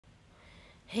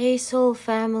Hey soul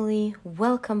family,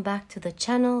 welcome back to the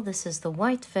channel. This is the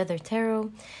White Feather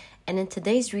Tarot, and in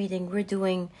today's reading we're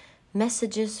doing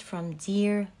messages from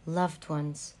dear loved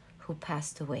ones who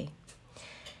passed away.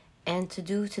 And to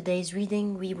do today's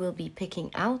reading we will be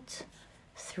picking out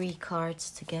 3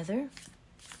 cards together.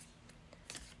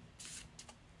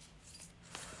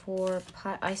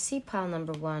 I see pile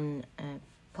number 1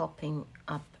 popping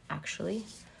up actually.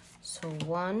 So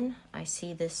 1, I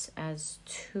see this as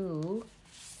 2.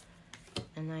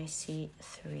 And I see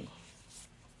 3.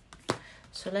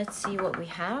 So let's see what we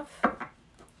have.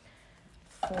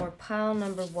 For pile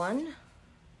number 1,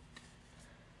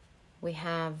 we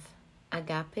have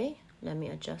Agape. Let me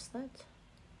adjust that.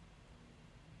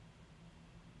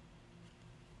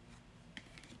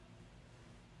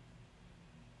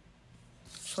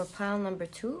 For pile number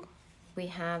 2, we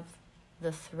have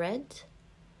the Thread.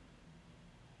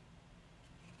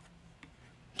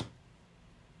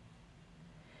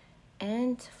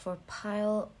 And for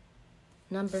pile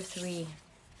number 3,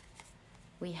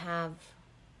 we have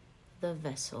the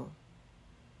Vessel.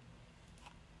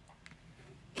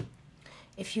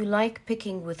 If you like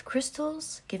picking with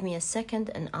crystals, give me a second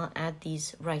and I'll add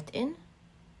these right in.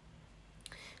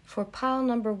 For pile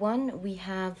number 1, we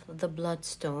have the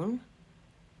Bloodstone,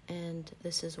 and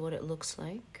this is what it looks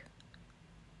like.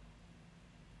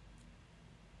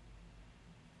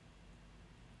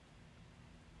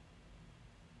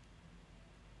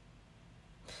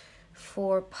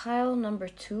 For pile number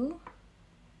 2,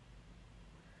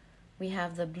 we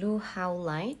have the blue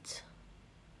Howlite,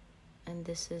 and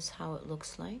this is how it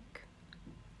looks like.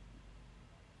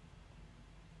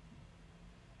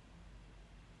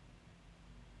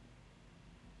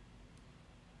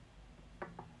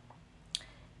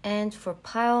 And for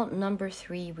pile number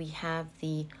 3, we have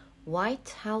the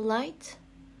white Howlite,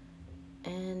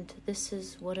 and this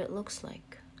is what it looks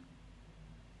like.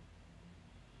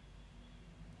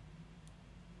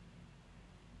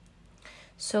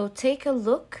 So take a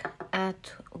look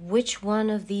at which one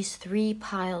of these 3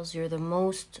 piles you're the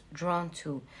most drawn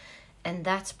to. And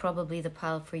that's probably the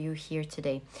pile for you here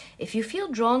today. If you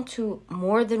feel drawn to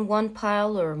more than one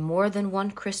pile or more than one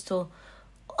crystal,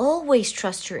 always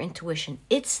trust your intuition.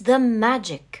 It's the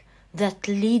magic that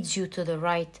leads you to the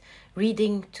right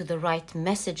reading, to the right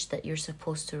message that you're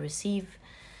supposed to receive.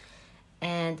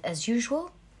 And as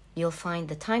usual, you'll find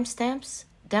the timestamps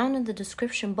down in the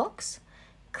description box.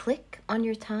 Click on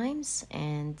your times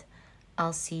and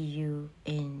I'll see you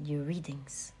in your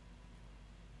readings.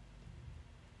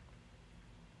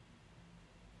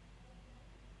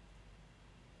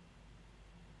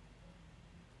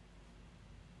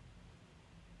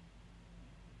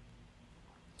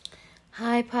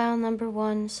 Hi, pile number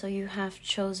 1. So you have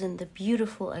chosen the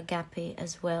beautiful Agape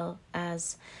as well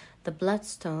as the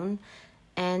Bloodstone.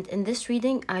 And in this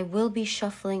reading, I will be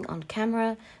shuffling on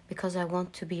camera because I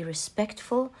want to be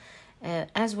respectful.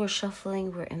 As we're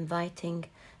shuffling, we're inviting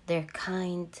their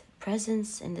kind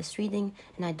presence in this reading,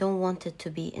 and I don't want it to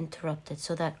be interrupted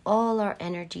so that all our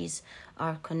energies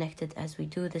are connected as we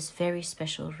do this very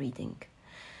special reading.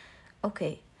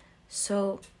 Okay,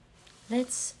 so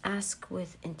let's ask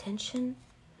with intention.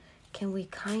 Can we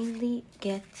kindly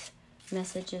get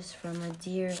messages from a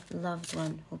dear loved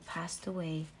one who passed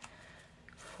away?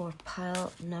 For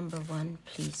pile number 1,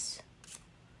 please.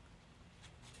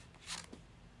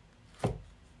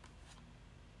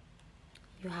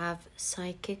 You have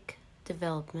psychic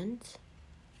development.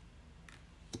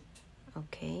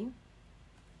 Okay.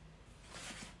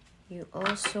 You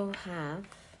also have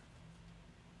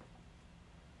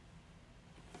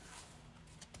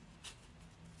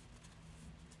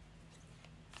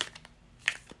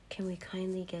can we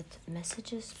kindly get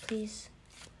messages, please?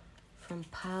 From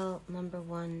pile number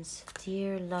 1's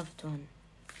dear loved one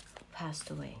who passed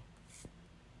away.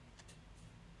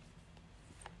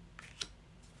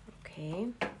 Okay.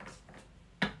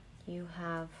 You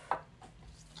have...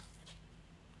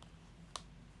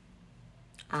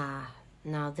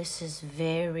 now this is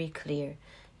very clear.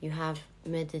 You have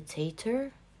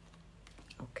Meditator.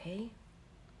 Okay.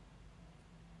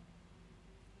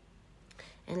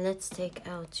 And let's take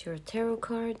out your tarot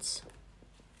cards.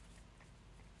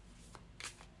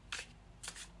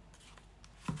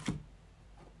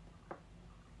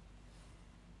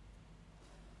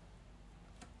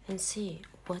 And see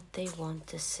what they want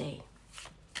to say.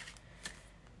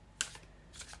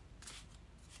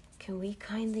 Can we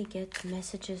kindly get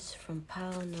messages from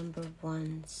pile number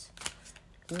 1's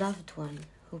loved one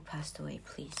who passed away,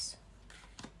 please?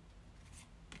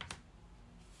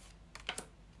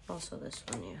 Also this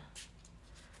one, yeah.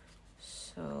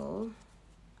 So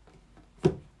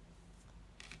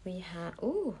We have,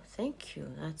 oh, thank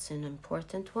you. That's an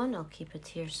important one. I'll keep it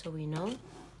here so we know.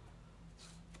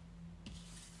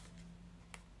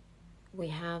 We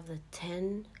have the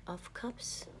 10 of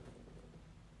Cups.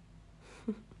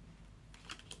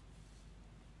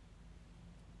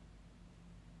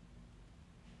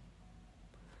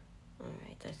 All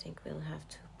right, I think we'll have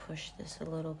to push this a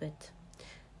little bit.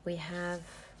 We have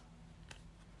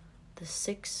the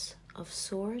 6 of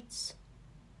Swords.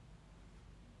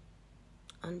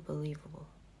 Unbelievable.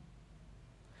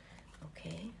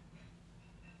 Okay.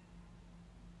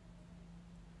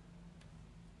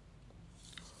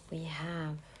 We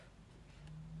have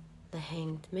the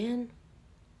Hanged Man.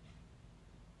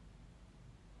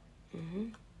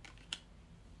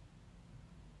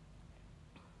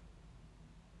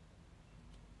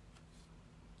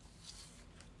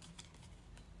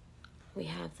 We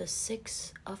have the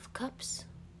 6 of Cups.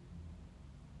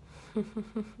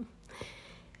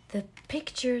 The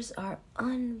pictures are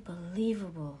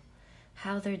unbelievable.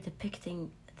 How they're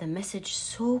depicting the message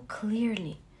so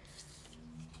clearly.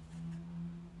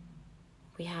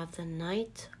 We have the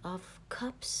Knight of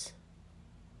Cups.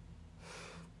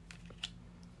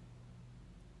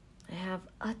 I have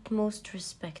utmost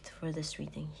respect for this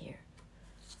reading here.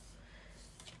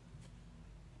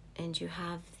 And you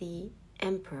have the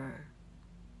Emperor.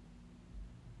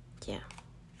 Yeah.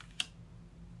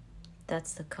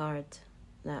 That's the card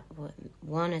that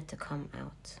wanted to come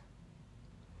out.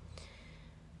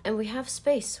 And we have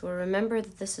space. Well, remember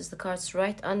that this is the cards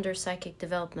right under psychic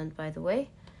development, by the way.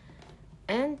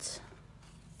 And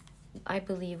I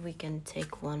believe we can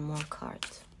take one more card.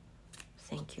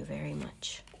 Thank you very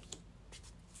much.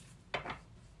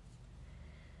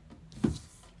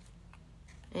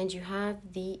 And you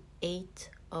have the 8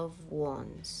 of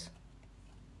Wands.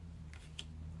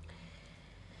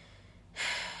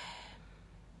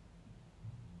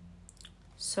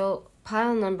 So,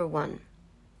 pile number 1.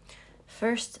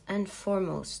 First and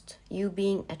foremost, you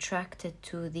being attracted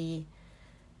to the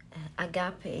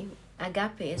agape.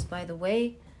 Agape is, by the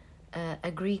way,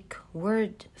 a Greek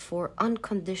word for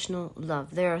unconditional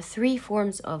love. There are 3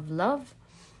 forms of love.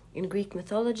 In Greek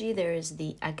mythology, there is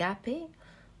the agape,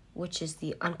 which is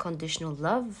the unconditional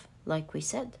love, like we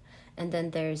said. And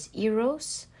then there's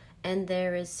eros, and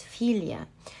there is philia.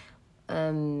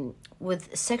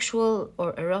 With sexual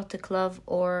or erotic love,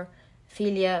 or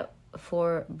philia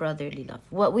for brotherly love.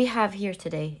 What we have here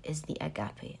today is the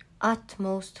agape,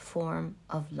 utmost form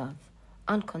of love,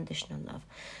 unconditional love.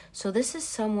 So this is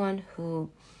someone who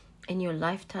in your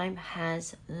lifetime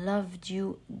has loved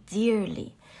you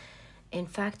dearly. In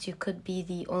fact, you could be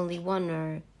the only one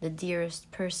or the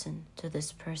dearest person to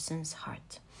this person's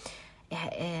heart.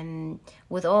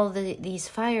 With all these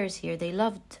fires here, they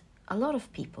loved a lot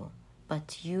of people.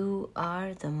 But you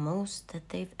are the most that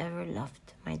they've ever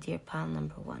loved, my dear pile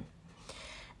number 1.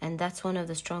 And that's one of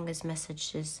the strongest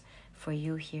messages for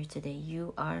you here today.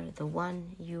 You are the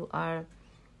one, you are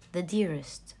the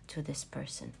dearest to this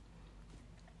person,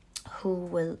 who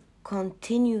will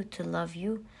continue to love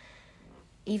you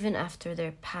even after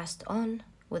they're passed on,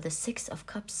 with the 6 of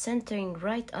Cups centering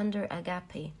right under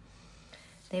agape.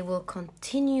 They will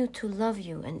continue to love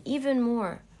you, and even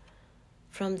more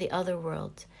from the other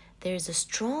world. There's a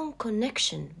strong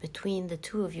connection between the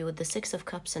two of you with the 6 of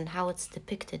Cups and how it's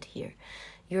depicted here.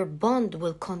 Your bond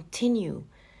will continue.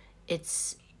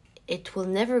 It will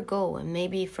never go. And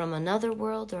maybe from another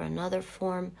world or another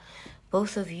form,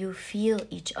 both of you feel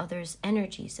each other's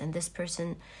energies. And this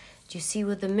person, do you see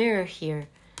with the mirror here?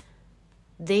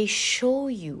 They show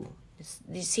you.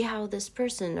 Do you see how this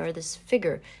person or this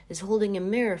figure is holding a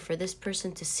mirror for this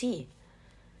person to see?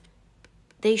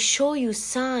 They show you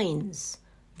signs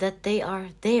that they are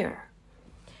there.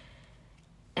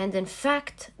 And in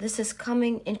fact, this is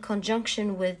coming in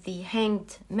conjunction with the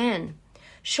Hanged Man,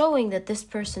 showing that this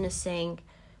person is saying,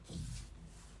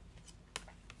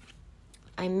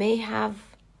 I may have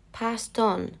passed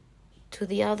on to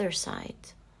the other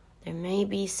side. There may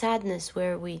be sadness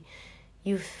where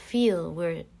you feel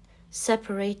we're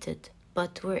separated,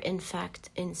 but we're in fact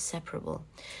inseparable.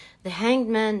 The Hanged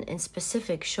Man in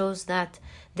specific shows that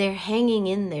they're hanging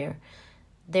in there.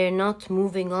 They're not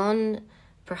moving on,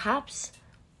 perhaps.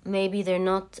 Maybe they're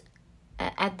not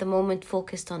at the moment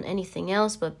focused on anything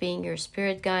else but being your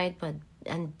spirit guide,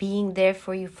 and being there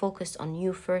for you, focused on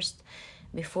you first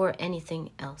before anything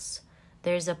else.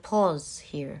 There's a pause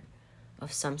here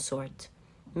of some sort,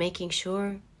 making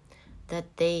sure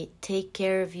that they take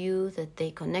care of you, that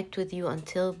they connect with you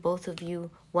until both of you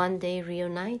one day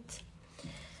reunite.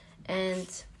 And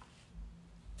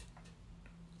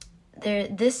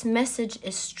this message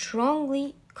is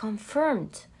strongly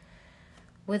confirmed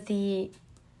with the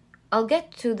I'll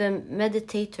get to the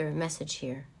meditator message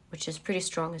here, which is pretty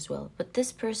strong as well. But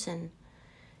this person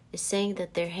is saying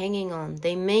that they're hanging on.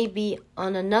 They may be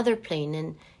on another plane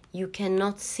and you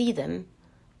cannot see them,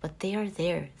 but they are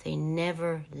there. They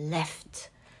never left.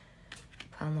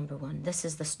 Pile number 1. This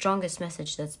is the strongest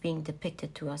message that's being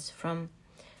depicted to us from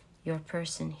your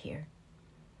person here.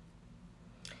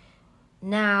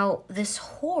 Now, this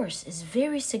horse is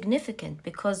very significant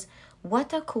because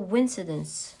what a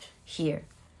coincidence here.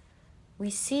 We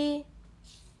see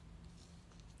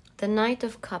the Knight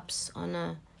of Cups on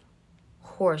a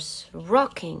horse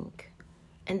rocking,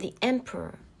 and the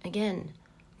Emperor again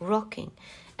rocking.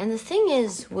 And the thing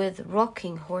is with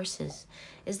rocking horses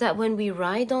is that when we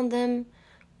ride on them,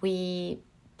 we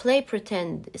play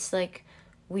pretend. It's like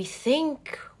we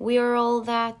think we are all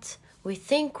that. We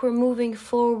think we're moving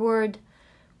forward.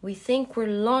 We think we're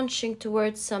launching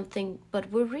towards something,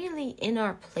 but we're really in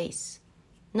our place,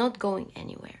 not going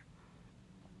anywhere.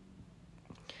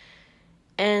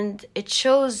 And it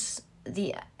shows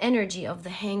the energy of the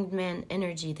Hanged Man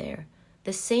energy there,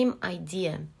 the same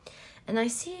idea. And I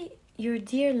see your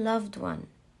dear loved one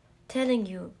telling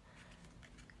you,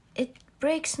 it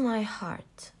breaks my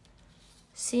heart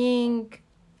seeing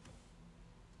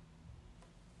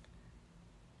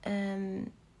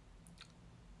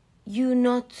you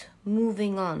not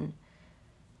moving on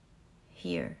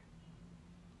here.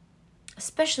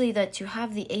 Especially that you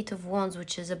have the 8 of Wands,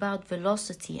 which is about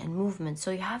velocity and movement.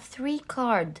 So you have 3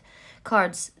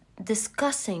 cards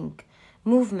discussing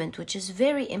movement, which is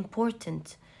very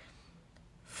important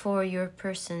for your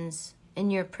person's,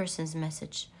 in your person's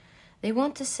message. They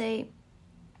want to say,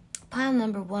 pile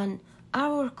number 1,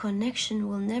 our connection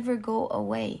will never go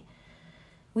away.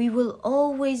 We will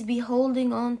always be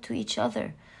holding on to each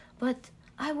other. But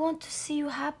I want to see you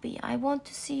happy. I want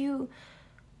to see you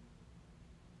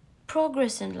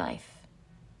progress in life.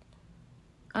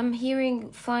 I'm hearing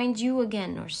find you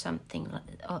again or something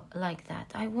like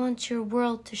that. I want your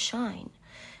world to shine.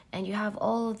 And you have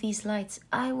all of these lights.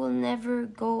 I will never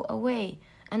go away.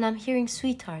 And I'm hearing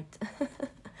sweetheart.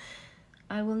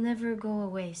 I will never go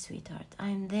away, sweetheart.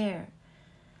 I'm there.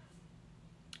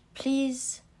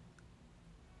 Please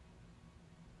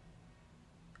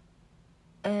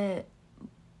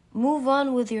move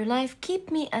on with your life.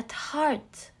 Keep me at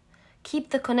heart. Keep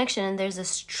the connection. And there's a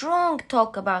strong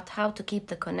talk about how to keep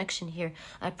the connection here.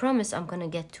 I promise I'm going to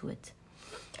get to it.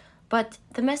 But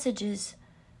the message is,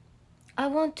 I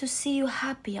want to see you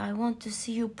happy. I want to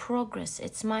see you progress.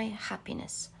 It's my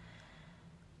happiness.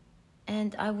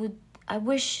 And I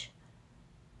wish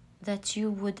that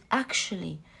you would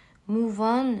actually move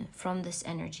on from this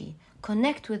energy.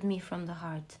 Connect with me from the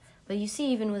heart. But you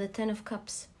see, even with the 10 of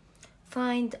Cups,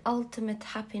 find ultimate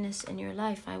happiness in your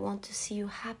life. I want to see you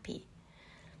happy.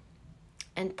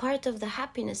 And part of the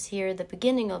happiness here, the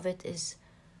beginning of it, is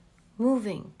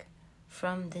moving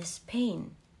from this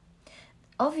pain.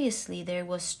 Obviously, there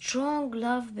was strong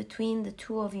love between the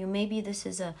two of you. Maybe this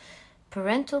is a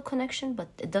parental connection, but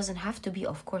it doesn't have to be,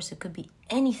 of course. It could be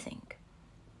anything.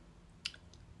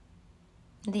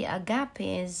 The Agape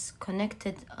is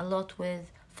connected a lot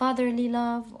with fatherly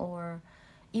love or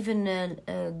even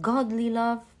a godly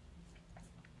love.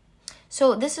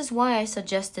 So this is why I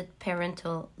suggested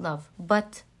parental love.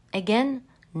 But again,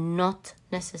 not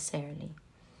necessarily.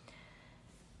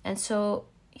 And so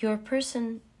your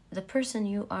person, the person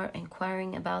you are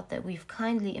inquiring about that we've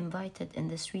kindly invited in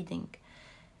this reading,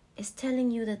 is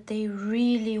telling you that they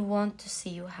really want to see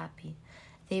you happy.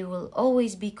 They will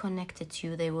always be connected to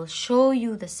you. They will show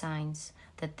you the signs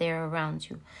that they're around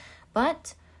you.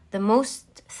 But the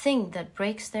most thing that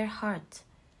breaks their heart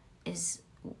is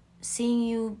seeing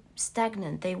you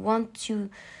stagnant. They want you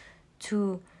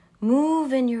to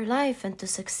move in your life and to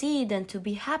succeed and to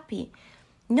be happy,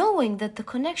 knowing that the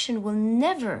connection will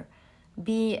never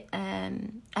be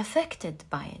affected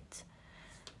by it.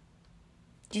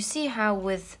 Do you see how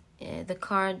with the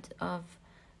card of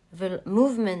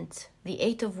movement, the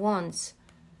 8 of Wands,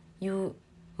 you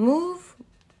move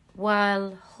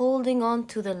while holding on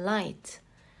to the light.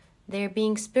 They're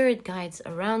being spirit guides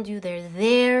around you. They're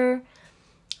there.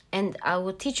 And I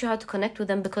will teach you how to connect with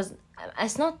them, because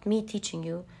it's not me teaching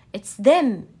you. It's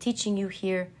them teaching you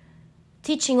here,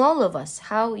 teaching all of us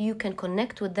how you can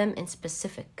connect with them in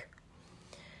specific.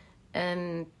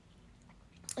 And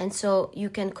so you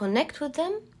can connect with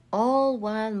them all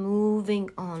while moving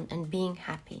on and being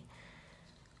happy.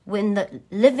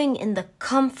 Living in the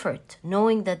comfort,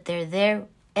 knowing that they're there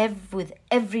with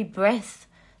every breath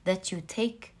that you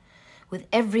take, with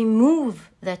every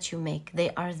move that you make.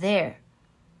 They are there.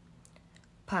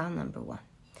 Pile number 1.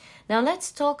 Now let's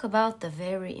talk about the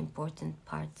very important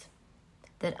part.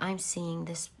 that I'm seeing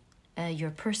this,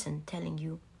 your person telling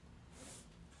you.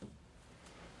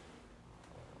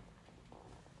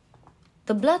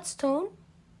 The Bloodstone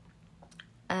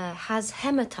has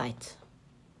hematite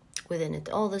within it.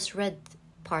 All this red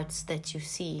parts that you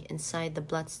see inside the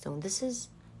Bloodstone, this is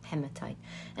hematite.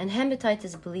 And hematite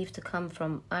is believed to come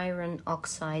from iron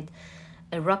oxide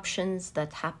eruptions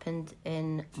that happened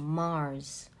in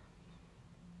Mars.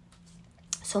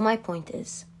 So my point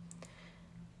is,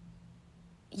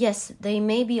 yes, they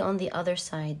may be on the other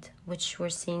side, which we're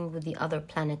seeing with the other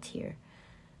planet here.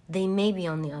 They may be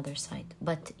on the other side,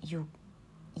 but you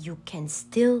can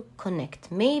still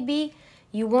connect. Maybe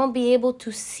you won't be able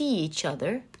to see each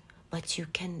other, but you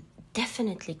can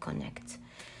definitely connect.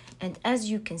 And as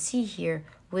you can see here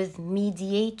with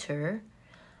mediator,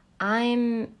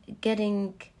 I'm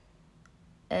getting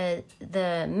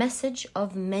the message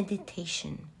of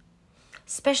meditation,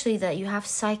 especially that you have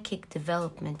psychic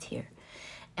development here.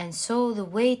 And so the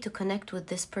way to connect with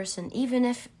this person, even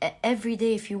if every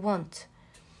day if you want,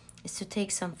 is to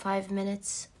take some 5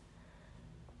 minutes,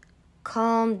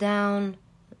 calm down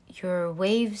your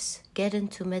waves, get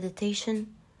into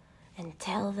meditation, and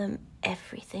tell them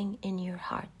everything in your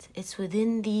heart. It's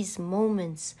within these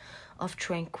moments of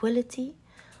tranquility,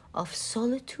 of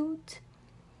solitude,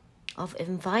 of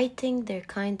inviting their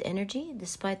kind energy,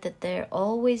 despite that they're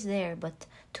always there, but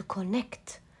to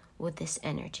connect with this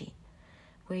energy,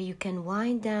 where you can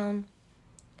wind down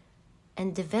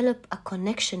and develop a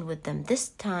connection with them, this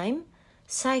time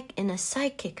in a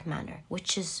psychic manner,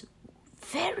 which is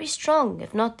very strong,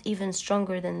 if not even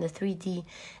stronger than the 3D,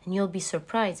 and you'll be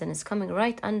surprised. And it's coming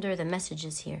right under the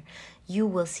messages here. You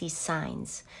will see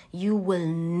signs. You will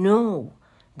know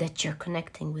that you're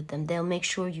connecting with them. They'll make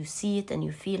sure you see it and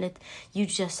you feel it. You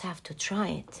just have to try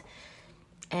it.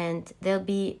 And they'll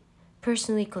be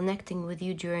personally connecting with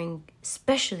you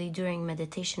especially during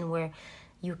meditation, where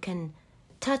you can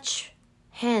touch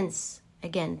hands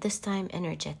again, this time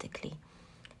energetically,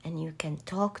 and you can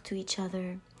talk to each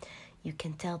other. You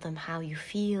can tell them how you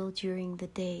feel during the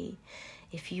day.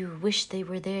 If you wish they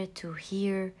were there to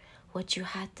hear what you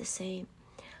had to say,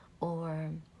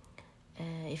 or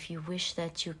if you wish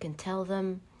that you can tell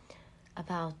them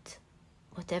about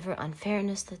whatever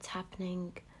unfairness that's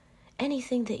happening,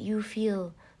 anything that you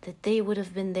feel that they would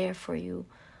have been there for you,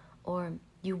 or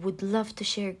you would love to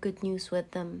share good news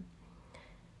with them.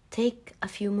 Take a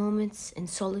few moments in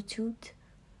solitude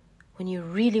when you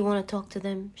really want to talk to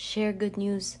them, share good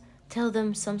news, tell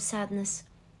them some sadness.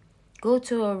 Go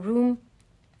to a room,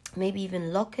 maybe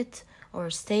even lock it or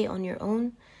stay on your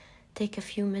own. Take a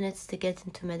few minutes to get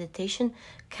into meditation.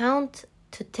 Count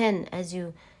to 10 as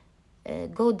you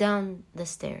go down the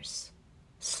stairs,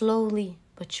 slowly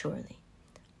but surely.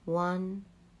 1,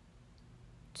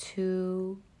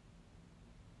 2,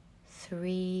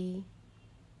 3,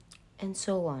 and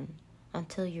so on.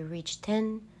 Until you reach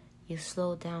 10, you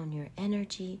slow down your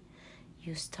energy.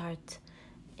 You start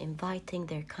inviting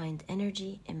their kind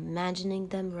energy, imagining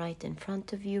them right in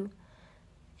front of you,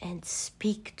 and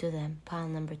speak to them. Pile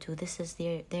number 2. This is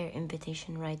their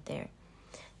invitation right there.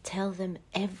 Tell them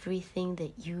everything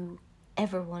that you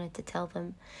ever wanted to tell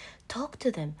them. Talk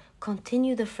to them.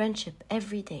 Continue the friendship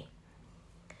every day.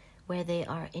 Where they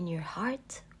are in your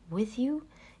heart with you,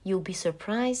 you'll be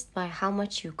surprised by how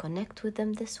much you connect with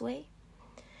them this way.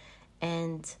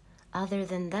 And other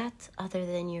than that, other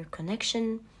than your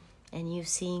connection, and you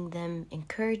seeing them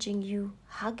encouraging you,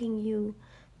 hugging you,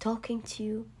 talking to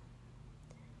you,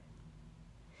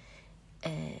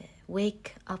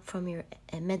 wake up from your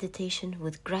meditation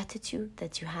with gratitude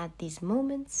that you had these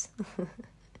moments.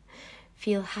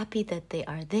 Feel happy that they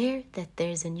are there, that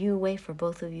there's a new way for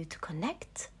both of you to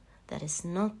connect, that is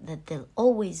not that they'll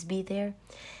always be there.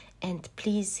 And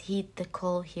please heed the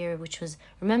call here, which was,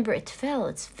 remember, it fell.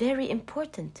 It's very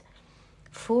important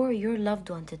for your loved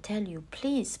one to tell you,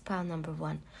 please, pile number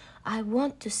 1, I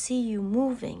want to see you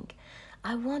moving.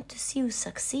 I want to see you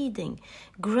succeeding,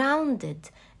 grounded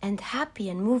and happy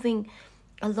and moving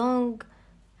along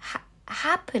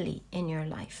happily in your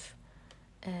life.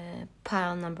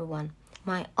 Pile number 1,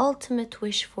 my ultimate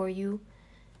wish for you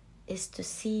is to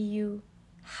see you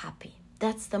happy.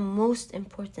 That's the most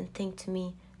important thing to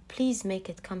me. Please make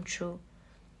it come true.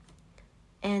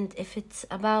 And if it's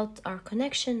about our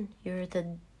connection, you're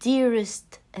the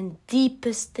dearest and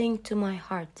deepest thing to my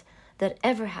heart that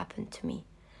ever happened to me.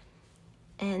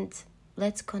 And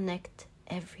let's connect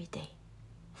every day.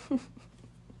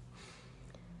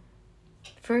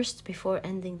 First, before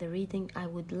ending the reading, I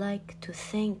would like to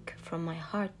thank from my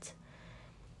heart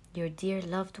your dear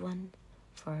loved one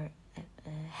for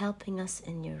helping us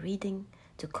in your reading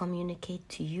to communicate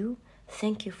to you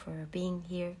Thank you for being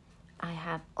here. I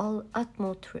have all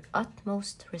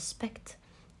utmost respect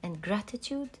and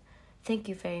gratitude. Thank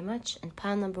you very much. And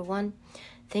pile number 1,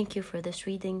 thank you for this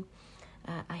reading.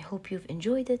 I hope you've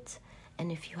enjoyed it.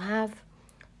 And if you have,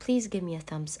 please give me a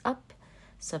thumbs up.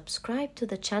 Subscribe to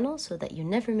the channel so that you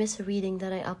never miss a reading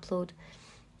that I upload.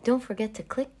 Don't forget to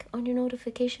click on your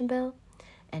notification bell.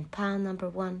 And pile number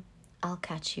 1, I'll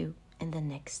catch you in the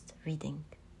next reading.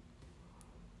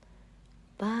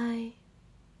 Bye.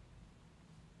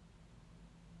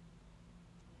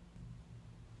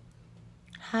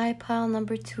 Hi, pile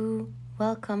number 2.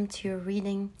 Welcome to your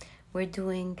reading. We're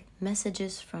doing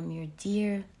messages from your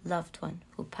dear loved one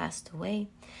who passed away.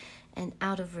 And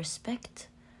out of respect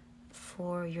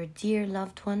for your dear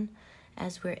loved one,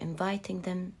 as we're inviting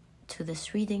them to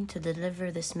this reading to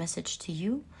deliver this message to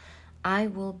you, I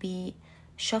will be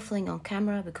shuffling on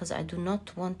camera because I do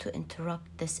not want to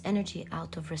interrupt this energy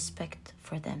out of respect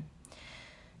for them.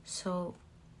 So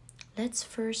let's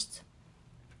first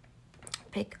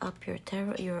pick up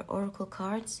your oracle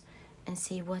cards and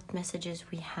see what messages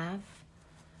we have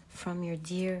from your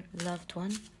dear loved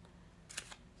one.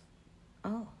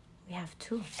 Oh, we have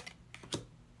 2.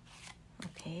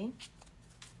 Okay.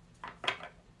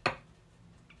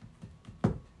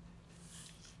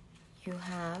 You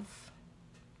have,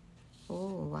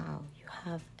 oh wow, you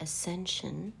have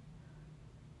Ascension.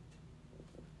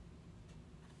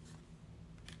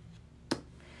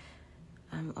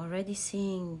 I'm already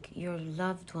seeing your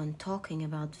loved one talking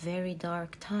about very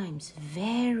dark times,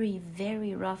 very,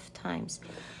 very rough times.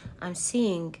 I'm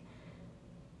seeing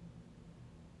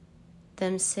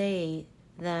them say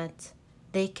that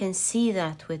they can see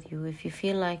that with you. If you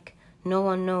feel like no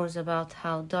one knows about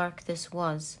how dark this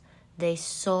was, they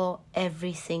saw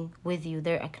everything with you.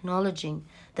 They're acknowledging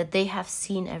that they have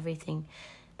seen everything.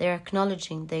 They're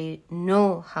acknowledging they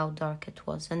know how dark it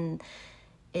was. And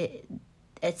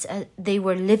they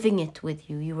were living it with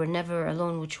you. You were never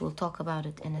alone, which we'll talk about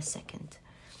it in a second.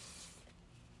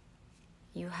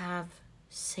 You have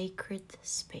Sacred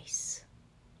Space.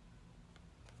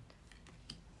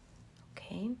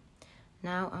 Okay.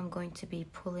 Now I'm going to be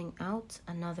pulling out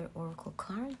another oracle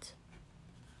card.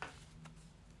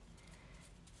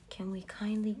 Can we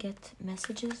kindly get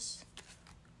messages?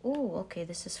 Oh, okay,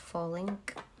 this is falling.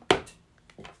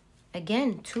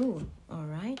 Again, 2. All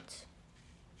right.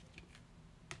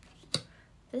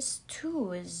 This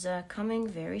 2 is coming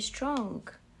very strong.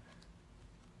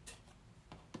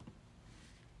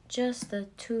 Just the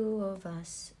 2 of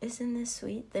us. Isn't this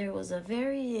sweet? There was a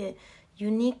very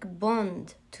unique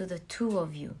bond to the 2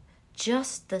 of you.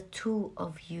 Just the 2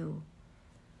 of you.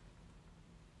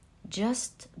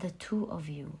 Just the 2 of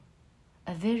you.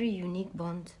 A very unique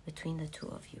bond between the 2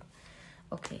 of you.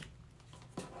 Okay.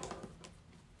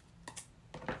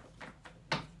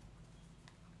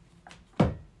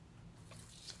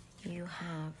 You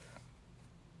have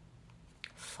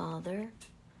Father.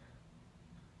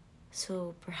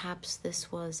 So perhaps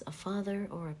this was a father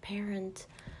or a parent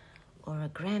or a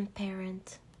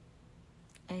grandparent,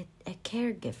 a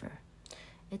caregiver.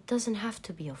 It doesn't have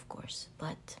to be, of course,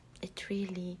 but it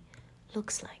really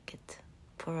looks like it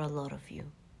for a lot of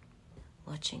you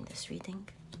watching this reading.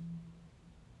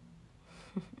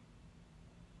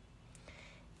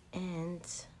 And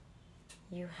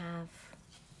you have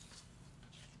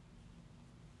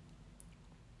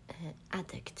an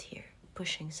addict here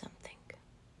pushing something.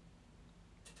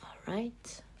 All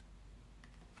right.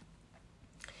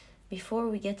 Before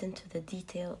we get into the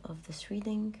detail of this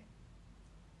reading,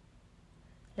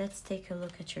 let's take a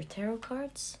look at your tarot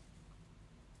cards.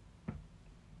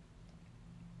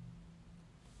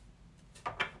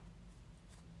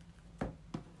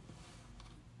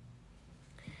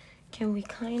 Can we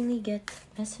kindly get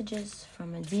messages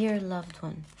from a dear loved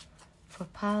one for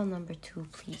pile number 2,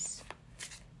 please?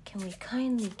 Can we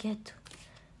kindly get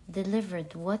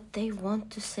delivered what they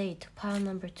want to say to pile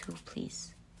number 2,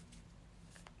 please?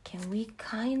 Can we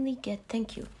kindly get,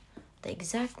 thank you, the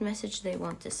exact message they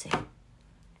want to say?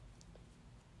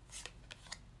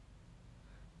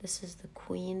 This is the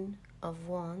Queen of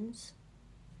Wands.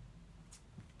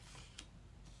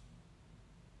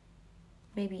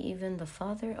 Maybe even the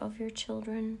father of your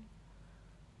children,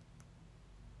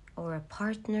 or a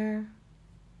partner,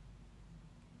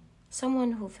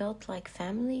 someone who felt like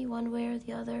family one way or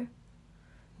the other,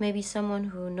 maybe someone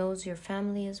who knows your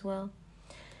family as well.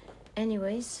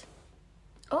 Anyways,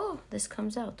 oh, this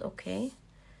comes out, okay.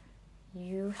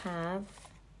 You have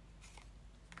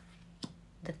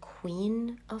the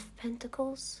Queen of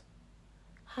Pentacles.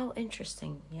 How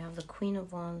interesting. You have the Queen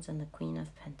of Wands and the Queen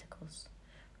of Pentacles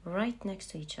right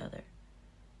next to each other.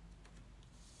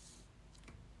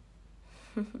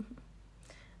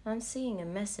 I'm seeing a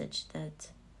message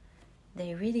that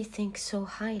they really think so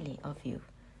highly of you,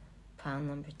 pile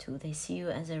number 2. They see you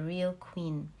as a real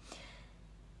queen.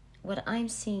 What I'm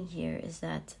seeing here is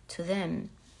that to them,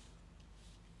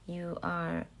 you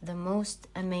are the most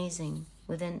amazing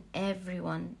within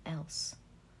everyone else.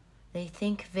 They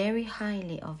think very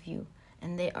highly of you,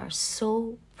 and they are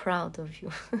so proud of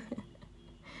you.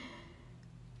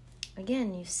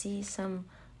 Again, you see some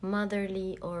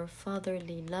motherly or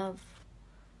fatherly love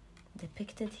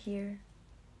depicted here.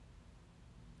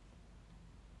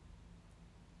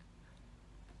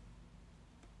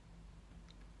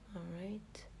 All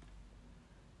right.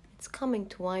 It's coming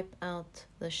to wipe out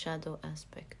the shadow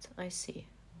aspect. I see.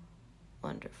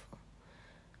 Wonderful.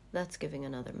 That's giving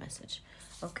another message.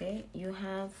 Okay, you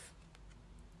have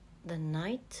the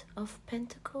Knight of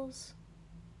Pentacles.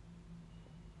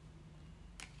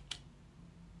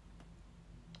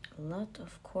 A lot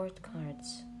of court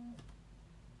cards.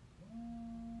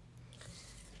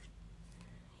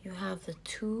 You have the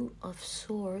Two of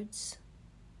Swords.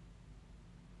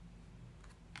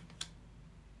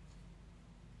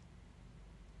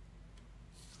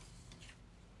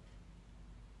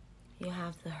 You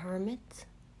have the Hermit.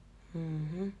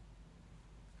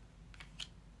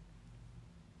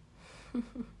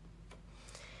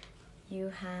 You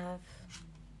have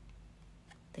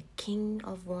the King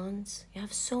of Wands. You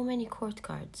have so many court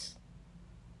cards.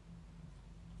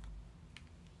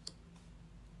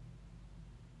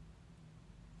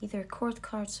 Either court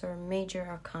cards or major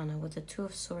arcana with the Two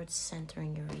of Swords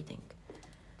centering your reading.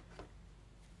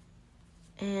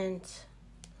 And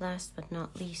last but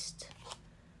not least,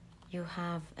 you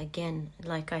have, again,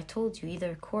 like I told you,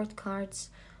 either court cards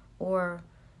or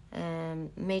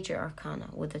major arcana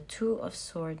with the Two of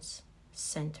Swords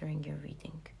centering your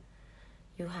reading.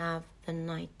 You have the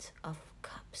Knight of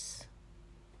Cups.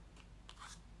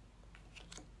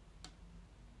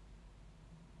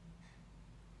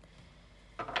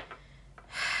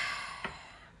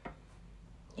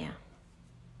 Yeah.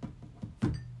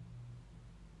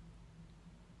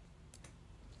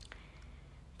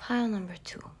 Pile number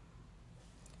 2.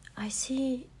 I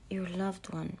see your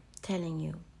loved one telling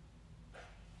you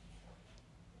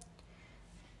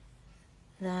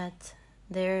that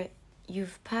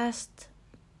you've passed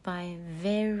by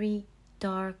very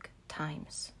dark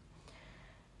times.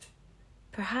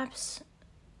 Perhaps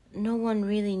no one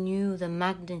really knew the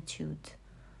magnitude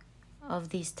of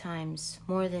these times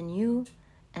more than you,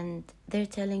 and they're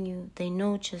telling you they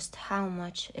know just how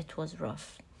much it was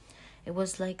rough. It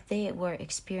was like they were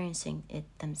experiencing it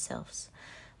themselves.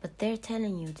 But they're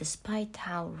telling you, despite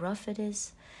how rough it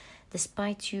is,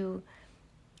 despite you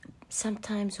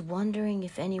sometimes wondering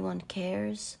if anyone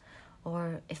cares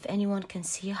or if anyone can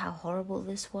see how horrible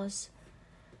this was,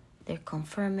 they're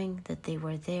confirming that they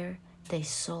were there, they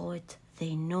saw it,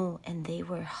 they know, and they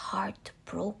were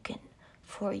heartbroken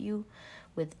for you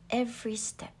with every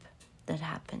step that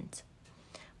happened,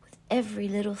 with every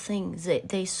little thing.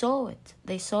 They saw it.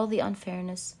 They saw the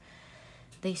unfairness.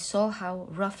 They saw how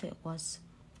rough it was.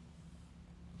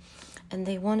 And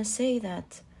they want to say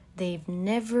that they've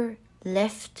never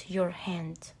left your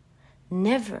hand.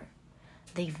 Never.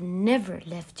 They've never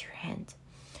left your hand.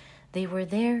 They were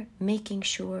there making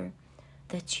sure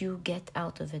that you get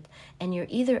out of it. And you're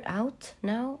either out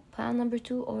now, pile number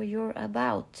 2, or you're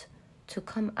about to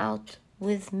come out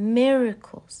with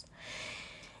miracles.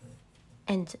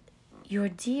 And your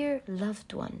dear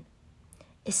loved one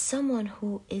is someone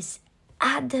who is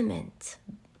adamant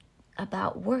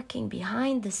about working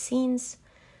behind the scenes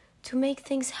to make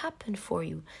things happen for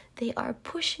you. They are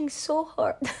pushing so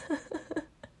hard,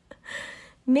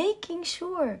 making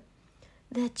sure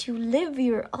that you live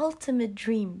your ultimate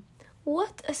dream.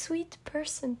 What a sweet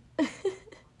person.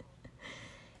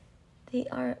 They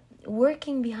are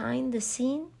working behind the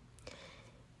scene,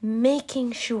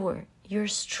 making sure you're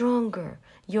stronger,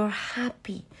 you're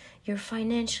happy, you're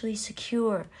financially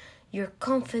secure, you're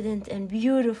confident and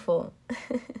beautiful.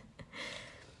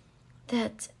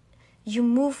 That you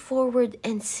move forward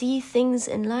and see things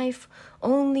in life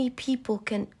only people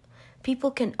can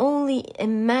only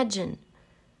imagine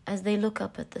as they look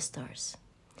up at the stars.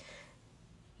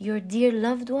 Your dear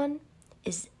loved one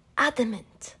is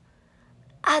adamant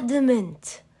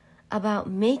about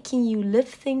making you live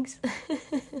things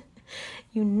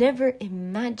you never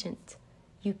imagined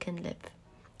you can live.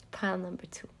 Pile number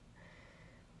 2.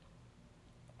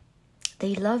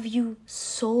 They love you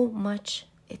so much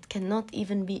it cannot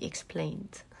even be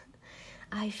explained.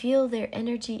 I feel their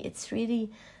energy. It's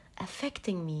really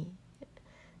affecting me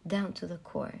down to the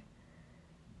core.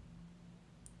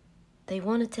 They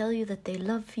want to tell you that they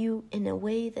love you in a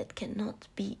way that cannot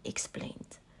be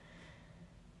explained.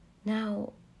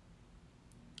 Now,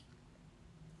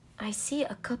 I see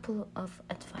a couple of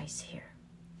advice here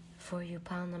for you,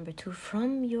 pile number 2,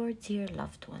 from your dear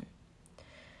loved one.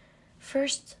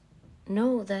 First,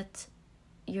 know that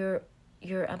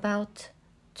you're about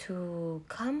to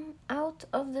come out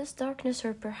of this darkness,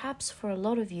 or perhaps for a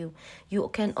lot of you, you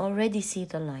can already see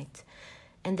the light.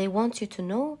 And they want you to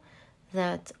know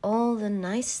that all the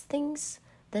nice things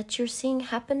that you're seeing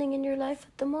happening in your life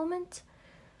at the moment,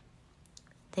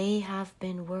 they have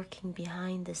been working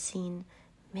behind the scene,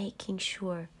 making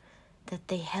sure that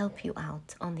they help you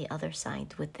out on the other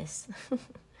side with this.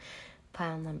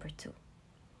 Pile number 2.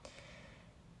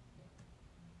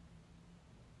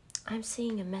 I'm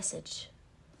seeing a message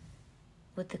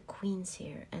with the Queens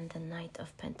here and the Knight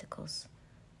of Pentacles.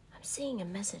 I'm seeing a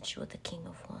message with the King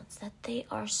of Wands, that they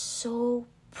are so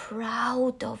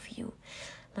proud of you.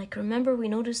 Like, remember, we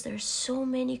noticed there's so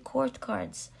many court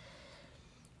cards.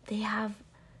 They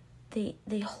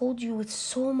hold you with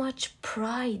so much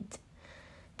pride.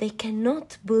 They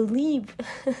cannot believe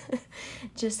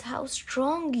just how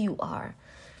strong you are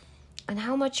and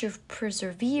how much you've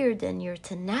persevered, and your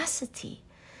tenacity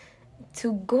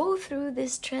to go through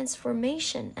this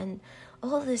transformation and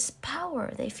all this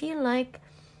power. They feel like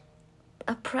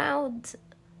a proud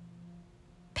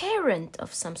parent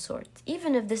of some sort,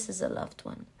 even if this is a loved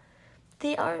one.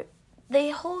 They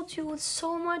hold you with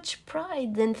so much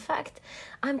pride. In fact,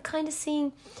 I'm kind of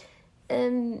seeing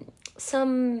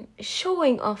some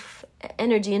showing off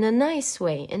energy in a nice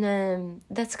way,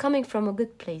 that's coming from a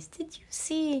good place. Did you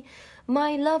see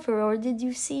my lover, or did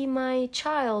you see my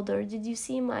child, or did you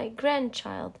see my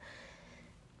grandchild?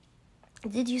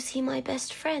 Did you see my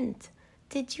best friend?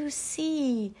 Did you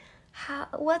see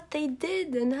what they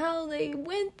did and how they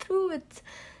went through it?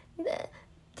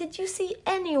 Did you see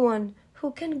anyone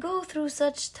who can go through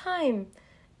such time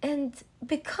and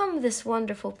become this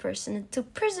wonderful person, and to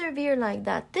persevere like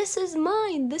that? This is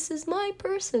mine. This is my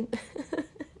person.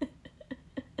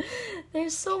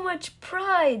 There's so much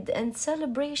pride and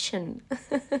celebration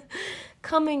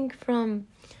coming from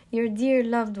your dear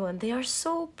loved one. They are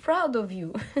so proud of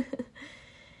you.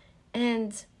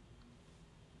 And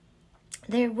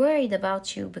they're worried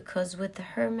about you because with the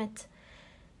Hermit,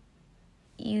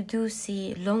 you do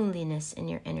see loneliness in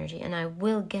your energy. And I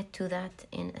will get to that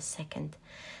in a second.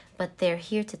 But they're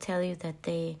here to tell you that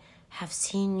they have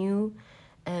seen you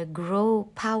grow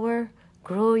power,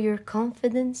 grow your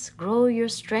confidence, grow your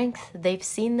strength. They've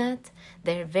seen that.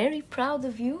 They're very proud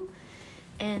of you.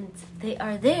 And they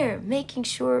are there making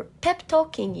sure, pep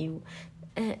talking you.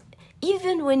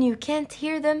 Even when you can't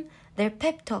hear them, they're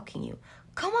pep talking you.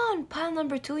 Come on, pile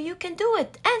number 2, you can do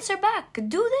it. Answer back.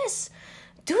 Do this.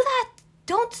 Do that.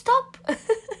 Don't stop.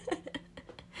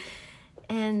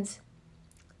 And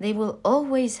they will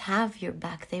always have your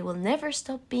back. They will never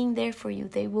stop being there for you.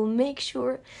 They will make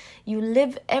sure you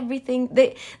live everything.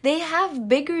 They have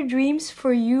bigger dreams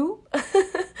for you,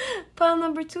 pile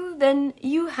number 2, than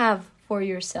you have for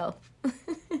yourself.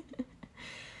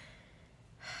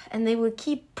 And they will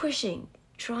keep pushing,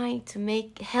 trying to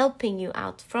helping you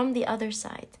out from the other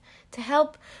side, to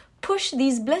help push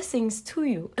these blessings to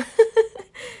you.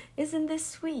 Isn't this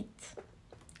sweet?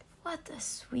 What a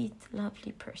sweet,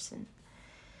 lovely person.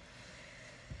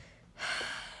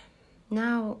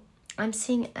 Now, I'm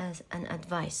seeing as an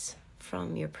advice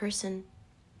from your person,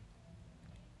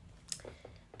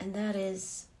 and that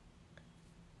is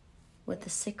with the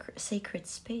sacred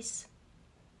space.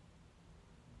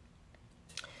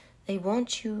 They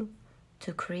want you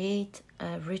to create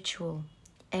a ritual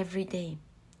every day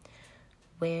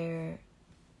where,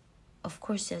 of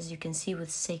course, as you can see with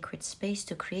sacred space,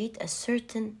 to create a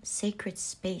certain sacred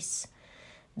space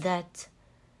that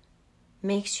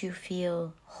makes you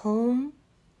feel home,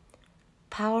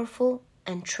 powerful,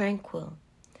 and tranquil.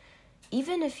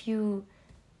 Even if you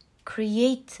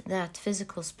create that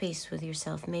physical space with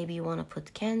yourself, maybe you want to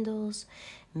put candles,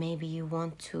 maybe you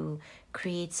want to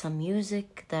create some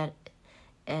music that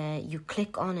you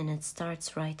click on and it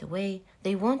starts right away.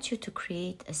 They want you to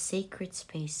create a sacred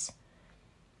space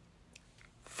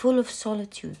full of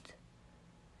solitude,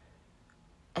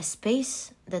 a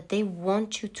space that they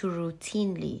want you to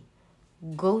routinely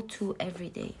go to every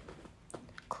day.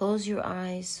 Close your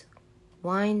eyes,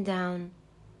 wind down,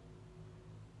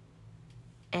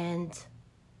 and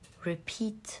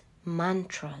repeat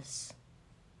mantras.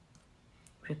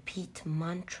 Repeat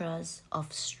mantras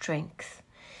of strength.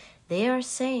 They are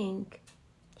saying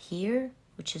here,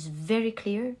 which is very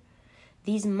clear,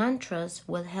 these mantras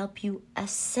will help you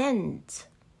ascend.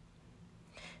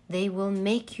 They will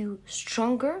make you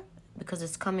stronger. because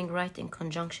it's coming right in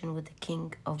conjunction with the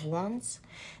King of Wands.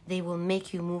 They will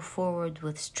make you move forward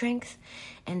with strength,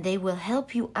 and they will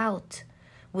help you out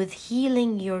with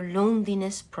healing your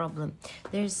loneliness problem.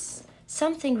 There's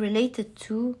something related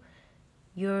to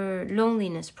your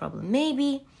loneliness problem.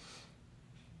 Maybe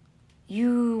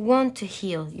you want to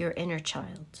heal your inner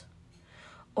child,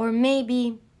 or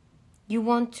maybe you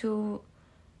want to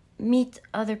meet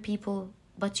other people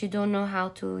but you don't know how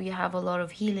to. You have a lot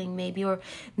of healing maybe, or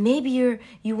maybe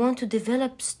you want to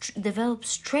develop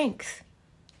strength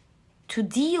to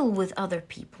deal with other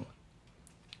people.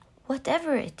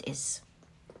 Whatever it is,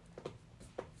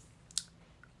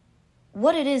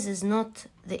 what it is not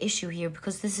the issue here,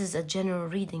 because this is a general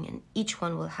reading and each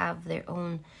one will have their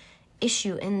own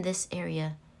issue in this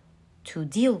area to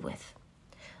deal with.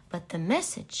 But the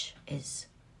message is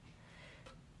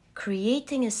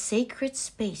creating a sacred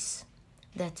space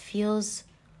that feels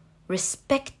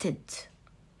respected,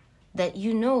 that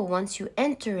you know once you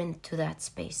enter into that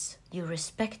space, you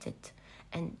respect it,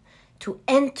 and to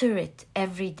enter it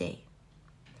every day.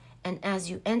 And as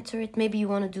you enter it, maybe you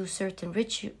want to do certain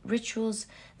rituals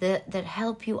that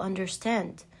help you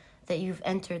understand that you've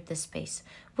entered the space.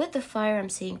 With the fire, I'm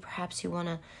saying perhaps you want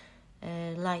to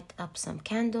light up some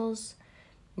candles.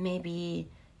 Maybe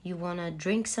you want to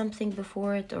drink something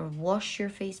before it, or wash your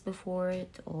face before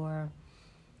it, or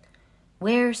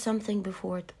wear something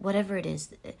before it. Whatever it is,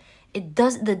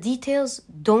 the details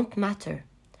don't matter,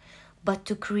 but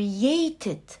to create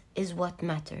it is what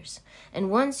matters.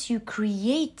 And once you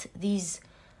create these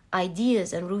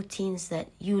ideas and routines that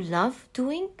you love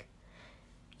doing,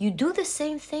 you do the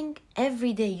same thing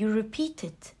every day. You repeat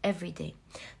it every day.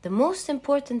 The most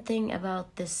important thing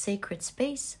about this sacred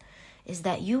space is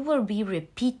that you will be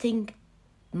repeating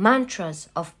mantras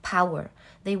of power.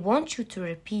 They want you to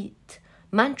repeat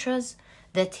mantras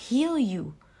that heal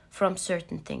you from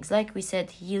certain things. Like we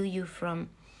said, heal you from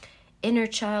inner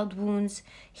child wounds,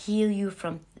 heal you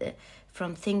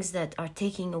from things that are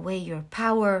taking away your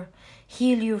power,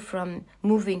 heal you from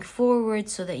moving forward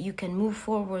so that you can move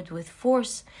forward with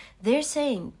force. They're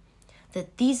saying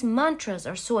that these mantras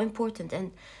are so important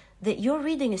and that your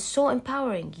reading is so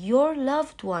empowering. Your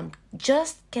loved one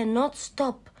just cannot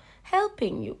stop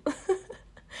helping you.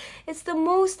 It's the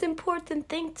most important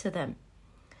thing to them.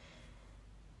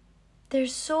 They're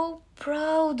so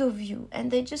proud of you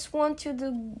and they just want you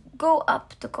to go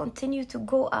up, to continue to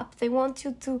go up. They want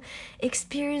you to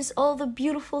experience all the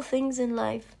beautiful things in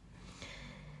life.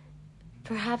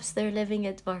 Perhaps they're living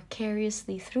it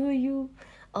vicariously through you.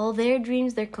 All their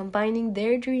dreams, they're combining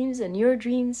their dreams and your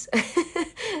dreams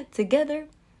together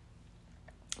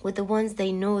with the ones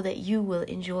they know that you will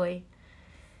enjoy.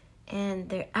 And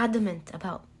they're adamant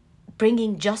about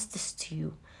bringing justice to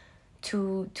you,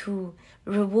 to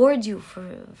reward you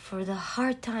for the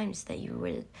hard times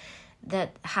that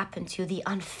happened to you, the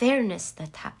unfairness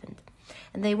that happened.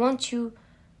 And they want you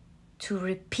to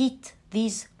repeat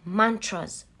these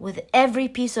mantras with every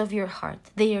piece of your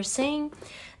heart. They are saying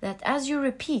that as you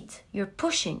repeat, you're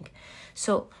pushing.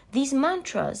 So these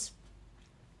mantras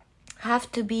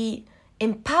have to be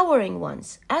empowering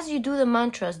ones. As you do the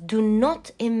mantras, do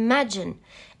not imagine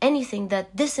anything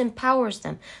that disempowers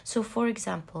them. So for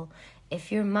example,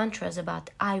 if your mantra is about,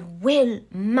 I will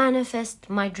manifest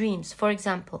my dreams, for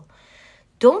example,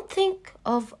 don't think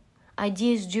of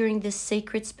ideas during this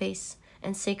sacred space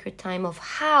and sacred time of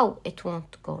how it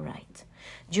won't go right.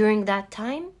 During that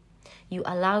time, you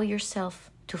allow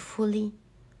yourself to fully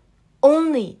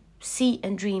only see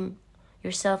and dream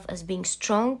yourself as being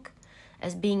strong,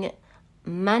 as being a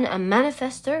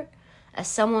manifester, as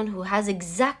someone who has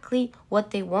exactly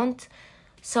what they want,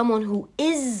 someone who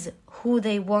is who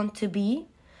they want to be,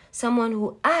 someone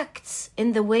who acts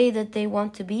in the way that they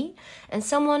want to be, and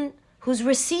someone who's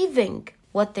receiving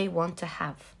what they want to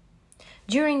have.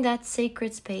 During that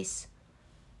sacred space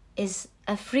is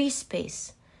a free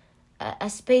space, a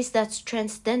space that's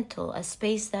transcendental, a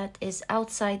space that is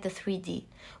outside the 3D,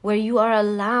 where you are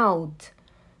allowed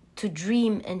to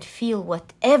dream and feel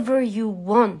whatever you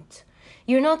want.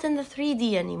 You're not in the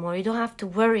 3D anymore. You don't have to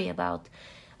worry about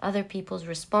other people's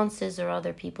responses or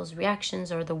other people's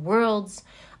reactions or the world's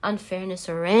unfairness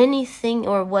or anything,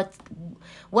 or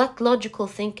what logical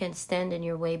thing can stand in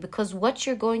your way, because what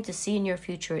you're going to see in your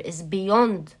future is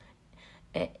beyond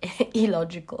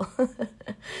illogical.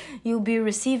 You'll be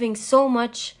receiving so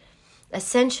much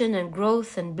ascension and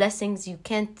growth and blessings you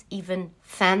can't even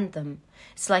fathom.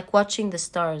 It's like watching the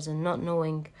stars and not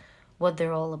knowing what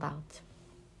they're all about.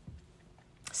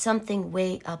 Something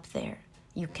way up there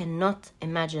you cannot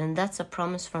imagine, and that's a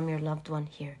promise from your loved one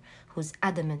here, who's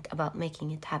adamant about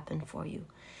making it happen for you.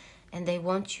 And they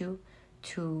want you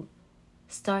to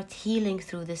start healing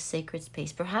through this sacred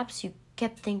space. Perhaps you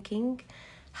kept thinking,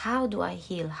 how do I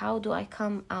heal? How do I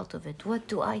come out of it? What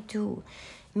do I do?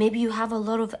 Maybe you have a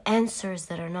lot of answers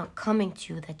that are not coming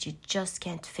to you that you just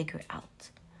can't figure out.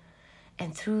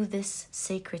 And through this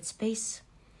sacred space,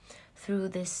 through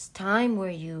this time where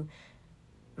you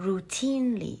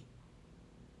routinely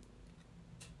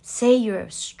say your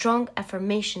strong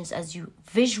affirmations as you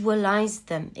visualize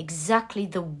them exactly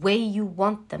the way you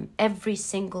want them every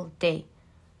single day,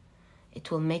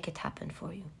 it will make it happen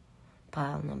for you.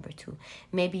 Pile number 2.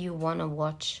 Maybe you want to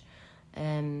watch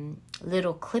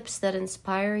little clips that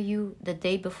inspire you the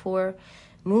day before,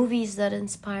 movies that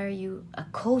inspire you, a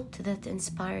quote that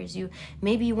inspires you.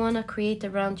 Maybe you want to create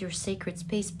around your sacred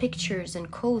space pictures and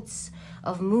quotes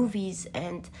of movies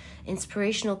and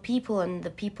inspirational people and the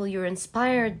people you're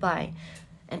inspired by,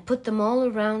 and put them all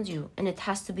around you. And it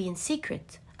has to be in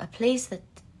secret, a place that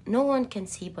no one can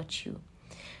see but you,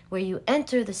 where you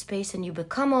enter the space and you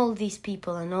become all these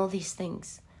people and all these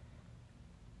things.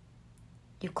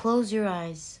 You close your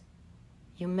eyes,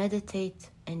 you meditate,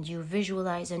 and you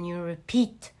visualize and you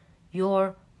repeat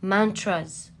your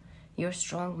mantras, your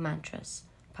strong mantras.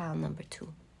 Pile number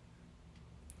 2.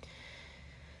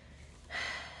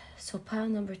 So pile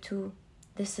number 2,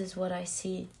 this is what I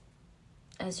see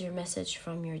as your message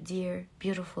from your dear,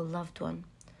 beautiful loved one.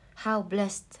 How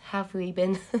blessed have we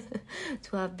been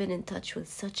to have been in touch with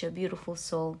such a beautiful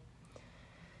soul.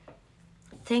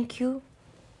 Thank you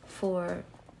for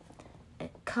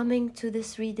coming to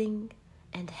this reading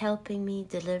and helping me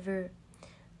deliver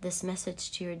this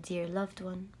message to your dear loved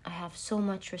one. I have so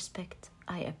much respect.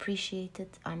 I appreciate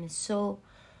it. I'm in so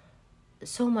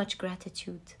much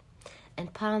gratitude.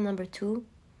 And pile number 2,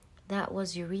 that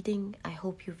was your reading. I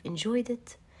hope you've enjoyed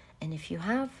it. And if you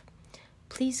have,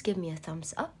 please give me a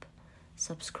thumbs up.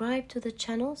 Subscribe to the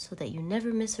channel so that you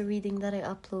never miss a reading that I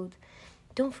upload.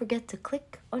 Don't forget to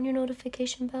click on your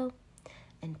notification bell.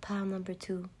 And pile number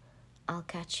 2, I'll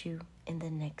catch you in the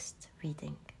next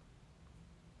reading.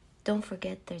 Don't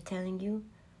forget, they're telling you,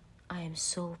 I am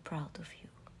so proud of you.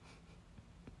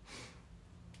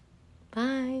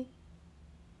 Bye.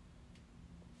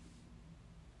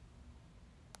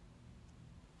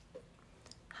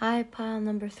 Hi, pile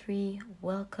number 3.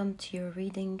 Welcome to your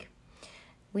reading.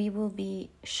 We will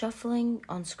be shuffling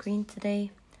on screen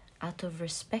today out of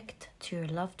respect to your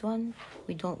loved one.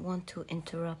 We don't want to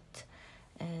interrupt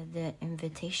the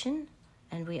invitation,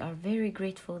 and we are very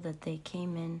grateful that they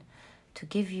came in to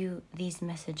give you these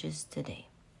messages today.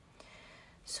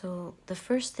 So the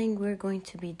first thing we're going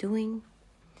to be doing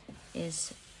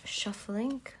is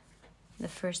shuffling the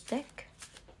first deck.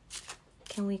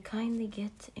 Can we kindly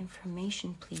get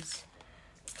information, please,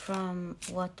 from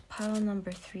what pile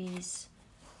number 3's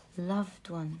loved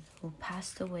one who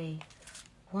passed away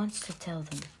wants to tell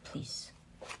them, please?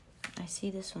 I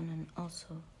see this one and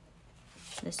also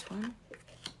this one.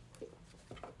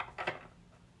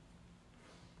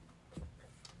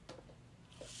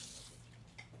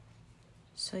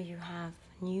 So you have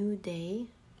new day.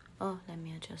 Oh, let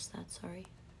me adjust that, sorry.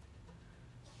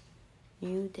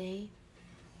 New day.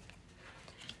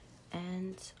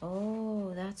 And,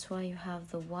 oh, that's why you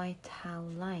have the white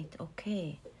Howlite.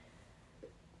 Okay.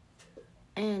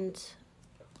 And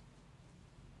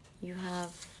you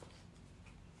have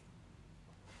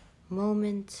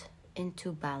moment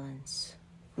into balance.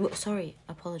 Sorry,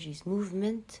 apologies.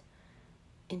 Movement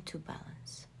into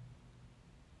balance.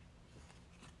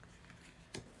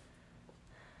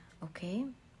 Okay.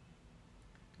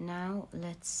 Now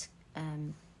let's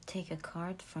take a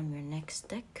card from your next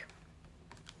deck.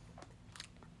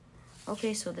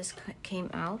 Okay, so this came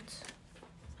out.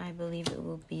 I believe it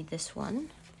will be this one.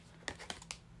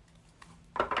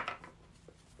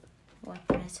 What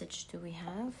message do we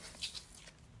have?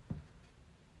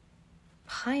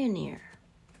 Pioneer.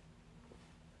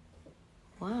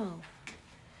 Wow.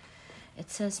 It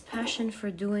says passion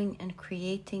for doing and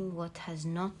creating what has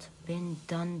not been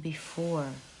done before.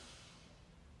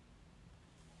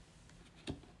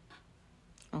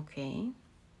 Okay.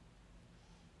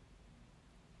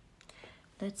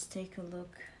 Let's take a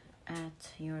look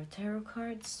at your tarot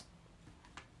cards.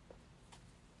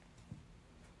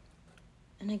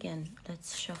 And again,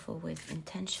 let's shuffle with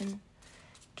intention.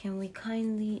 Can we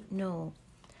kindly know,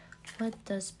 what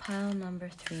does pile number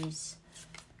 3's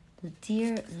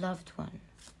dear loved one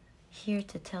here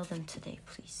to tell them today,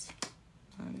 please?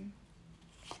 1,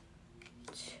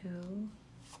 2,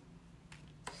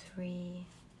 3,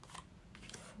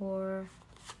 4,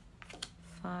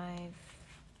 5,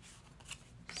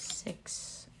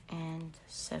 6, and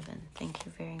 7. Thank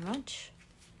you very much.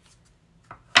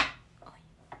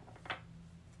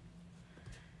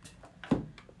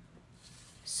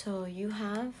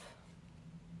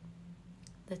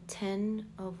 the 10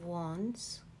 of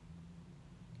Wands,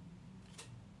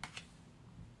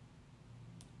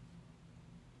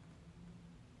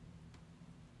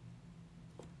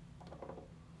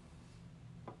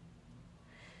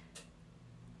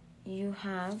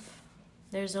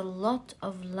 there's a lot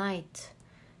of light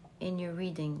in your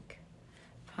reading,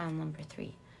 pile number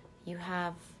 3. You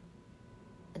have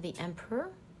the Emperor,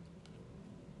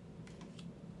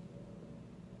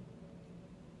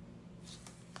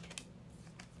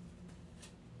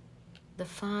 the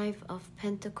 5 of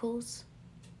Pentacles,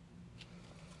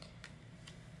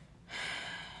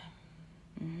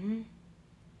 you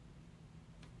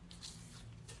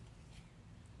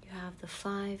have the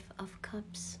 5 of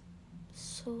Cups.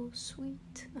 So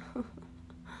sweet.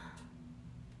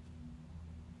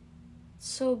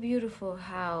 So beautiful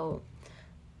how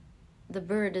the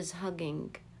bird is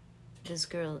hugging this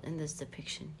girl in this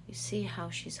depiction. You see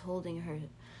how she's holding her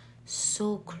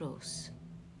so close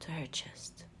to her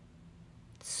chest.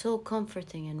 So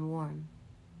comforting and warm.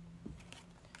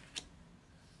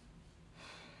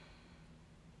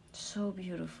 So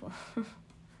beautiful.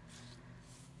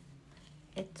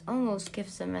 It almost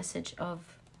gives a message of,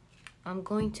 I'm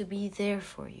going to be there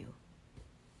for you,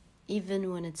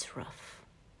 even when it's rough.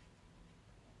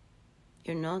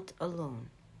 You're not alone.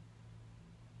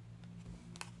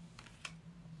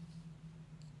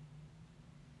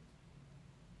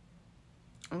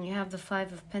 And you have the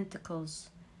 5 of Pentacles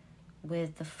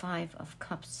with the 5 of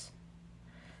Cups.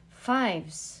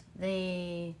 5s,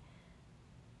 they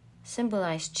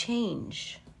symbolize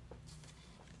change.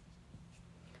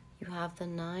 You have the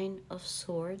 9 of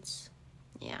Swords.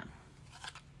 Yeah,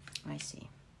 I see.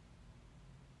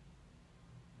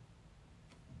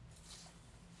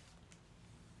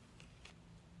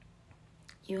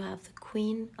 You have the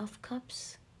Queen of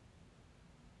Cups.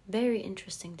 Very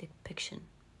interesting depiction.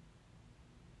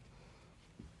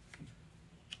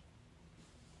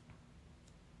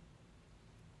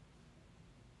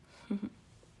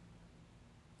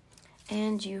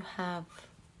 And you have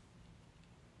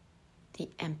the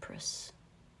Empress.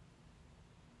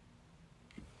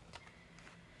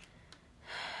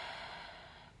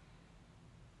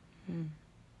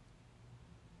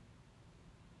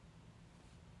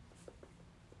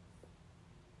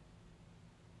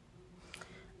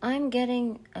 I'm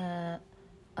getting a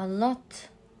lot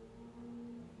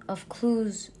of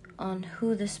clues on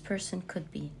who this person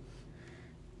could be.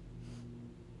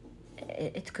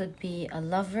 It could be a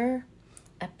lover,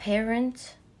 a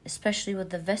parent, especially with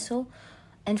the vessel.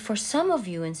 And for some of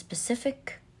you in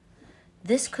specific,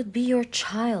 this could be your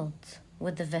child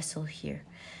with the vessel here.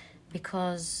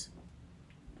 Because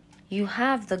you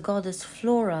have the goddess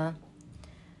Flora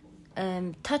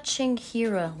touching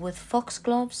Hera with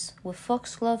foxgloves,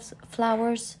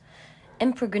 flowers,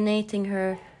 impregnating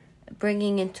her,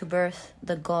 bringing into birth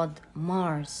the god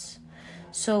Mars.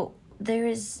 So there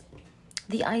is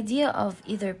the idea of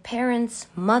either parents,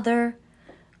 mother,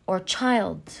 or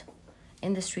child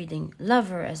in this reading,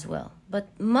 lover as well. But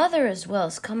mother as well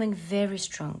is coming very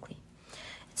strongly.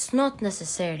 It's not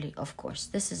necessarily, of course,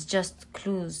 this is just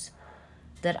clues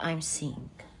that I'm seeing.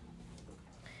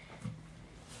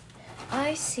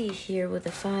 I see here with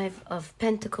the 5 of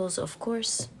Pentacles, of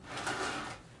course,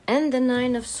 and the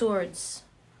 9 of Swords,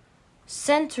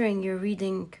 centering your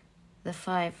reading, the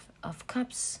 5 of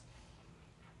Cups,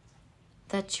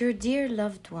 that your dear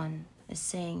loved one is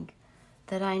saying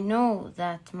that I know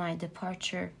that my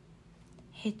departure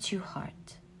hit you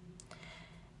hard.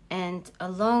 And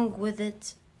along with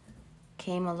it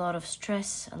came a lot of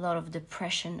stress, a lot of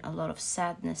depression, a lot of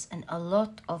sadness, and a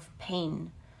lot of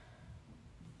pain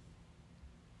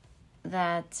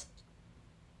that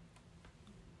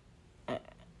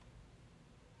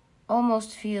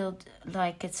almost feel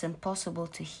like it's impossible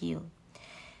to heal.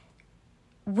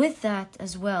 With that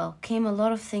as well came a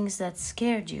lot of things that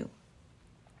scared you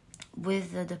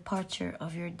with the departure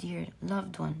of your dear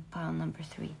loved one, pile number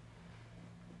 3.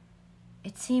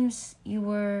 It seems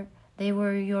they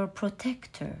were your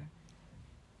protector.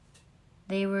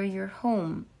 They were your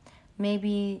home.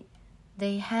 Maybe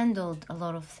they handled a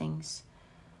lot of things.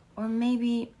 Or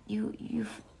maybe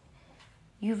you've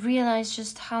realized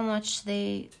just how much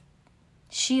they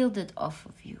shielded off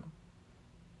of you.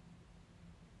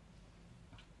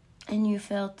 And you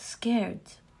felt scared.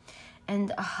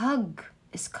 And a hug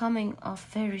is coming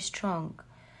off very strong.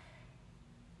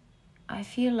 I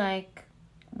feel like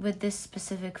with this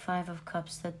specific 5 of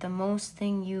Cups that the most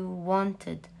thing you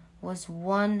wanted was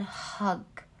one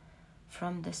hug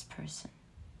from this person.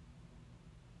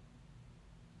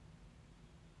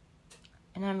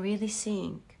 And I'm really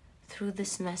seeing through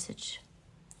this message,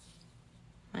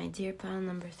 my dear pile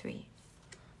number 3,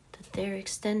 that they're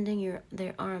extending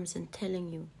their arms and telling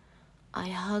you, I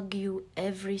hug you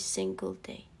every single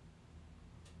day.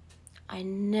 I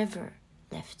never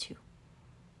left you.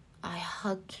 I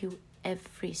hug you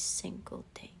every single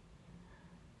day.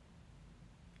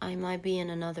 I might be in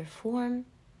another form,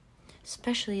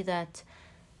 especially that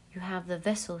you have the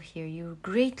vessel here. You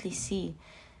greatly see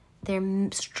their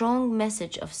strong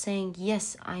message of saying,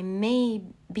 yes, I may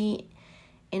be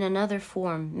in another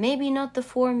form. Maybe not the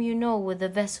form you know with the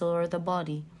vessel or the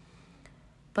body,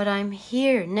 but I'm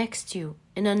here next to you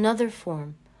in another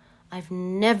form. I've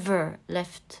never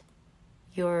left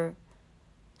your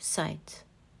sight.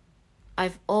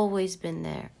 I've always been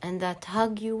there. And that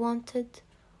hug you wanted,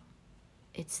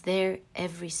 it's there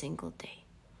every single day.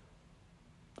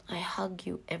 I hug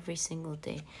you every single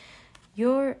day.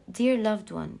 Your dear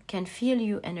loved one can feel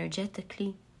you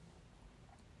energetically.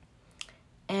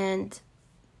 And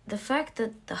the fact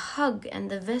that the hug and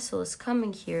the vessel is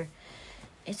coming here,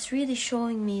 it's really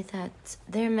showing me that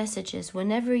their message is,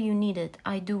 whenever you need it,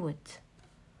 I do it.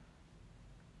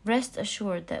 Rest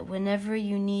assured that whenever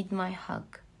you need my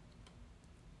hug,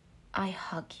 I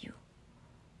hug you.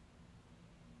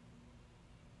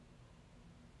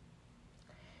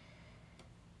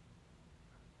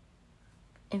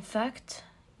 In fact,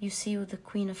 you see with the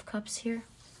Queen of Cups here,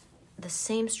 the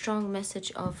same strong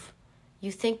message of,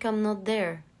 you think I'm not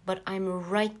there, but I'm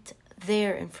right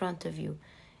there in front of you,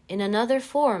 in another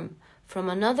form, from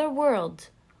another world,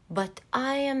 but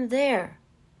I am there.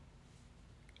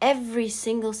 Every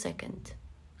single second,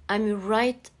 I'm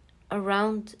right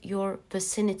around your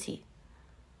vicinity,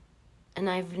 and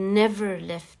I've never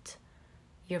left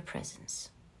your presence.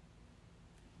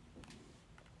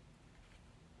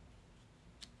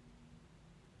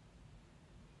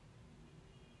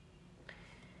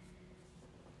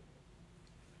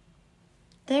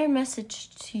 Their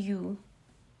message to you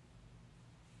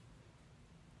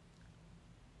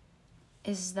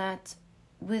is that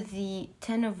with the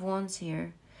Ten of Wands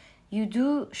here, you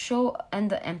do show, and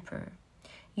the Emperor,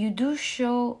 you do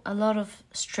show a lot of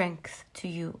strength to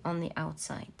you on the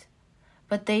outside.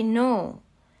 But they know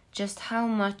just how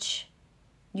much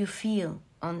you feel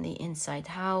on the inside,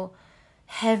 how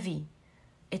heavy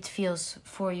it feels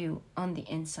for you on the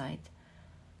inside,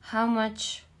 how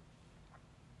much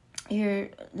you're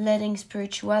letting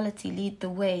spirituality lead the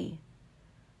way,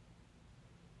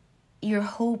 your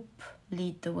hope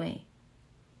lead the way.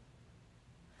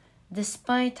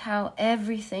 Despite how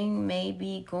everything may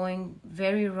be going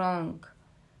very wrong,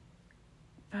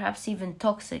 perhaps even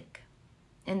toxic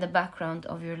in the background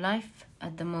of your life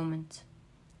at the moment,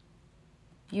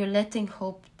 you're letting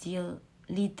hope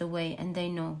lead the way, and they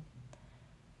know.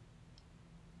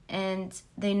 And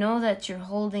they know that you're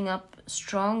holding up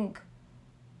strong,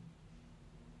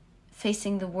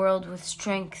 facing the world with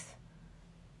strength,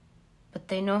 but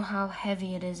they know how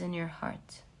heavy it is in your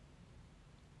heart.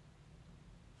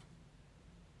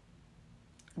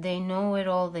 They know it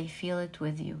all, they feel it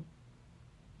with you,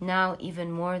 now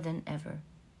even more than ever.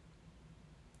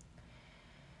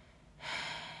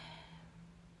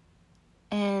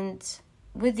 And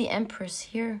with the Empress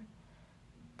here,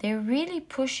 they're really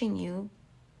pushing you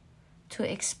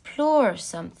to explore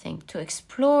something, to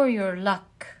explore your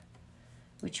luck,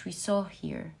 which we saw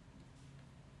here.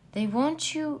 They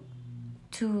want you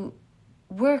to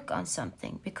work on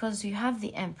something because you have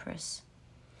the Empress.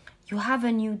 You have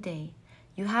a new day.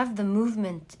 You have the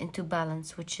movement into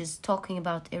balance, which is talking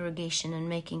about irrigation and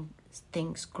making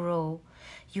things grow.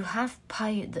 You have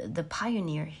the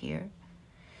pioneer here.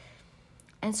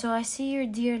 And so I see your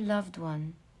dear loved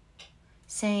one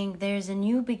saying, there's a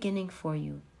new beginning for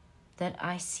you that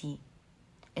I see.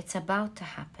 It's about to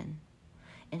happen.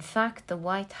 In fact, the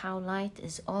white Howlite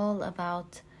is all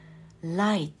about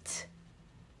light,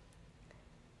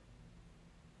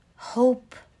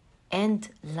 hope and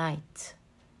light.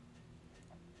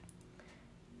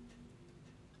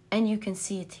 And you can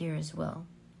see it here as well.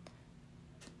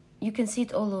 You can see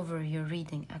it all over your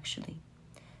reading, actually.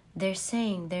 They're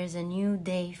saying there's a new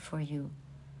day for you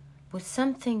with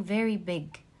something very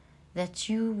big that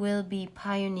you will be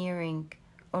pioneering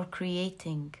or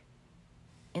creating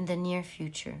in the near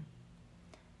future.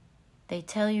 They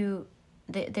tell you,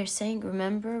 they're saying,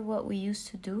 remember what we used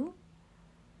to do?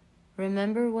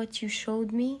 Remember what you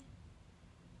showed me?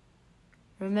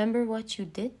 Remember what you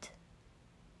did?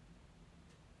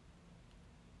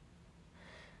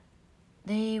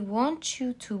 They want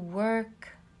you to work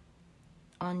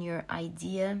on your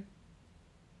idea,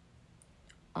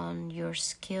 on your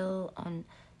skill, on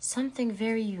something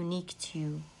very unique to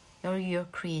you, or your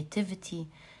creativity.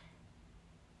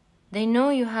 They know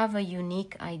you have a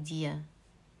unique idea.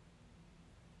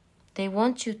 They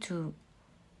want you to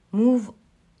move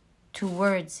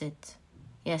towards it.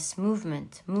 Yes,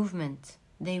 movement.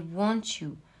 They want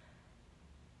you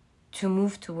to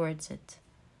move towards it.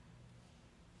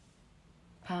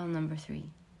 Pile number 3.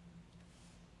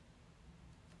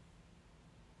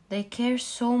 They care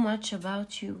so much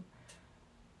about you.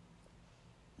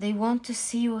 They want to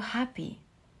see you happy.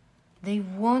 They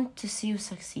want to see you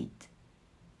succeed.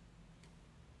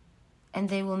 And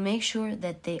they will make sure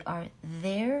that they are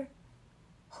there,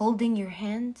 holding your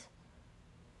hand,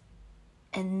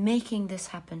 and making this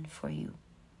happen for you.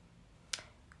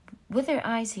 With their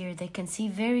eyes here, they can see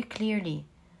very clearly,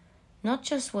 not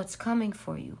just what's coming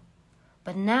for you,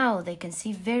 but now they can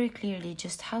see very clearly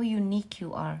just how unique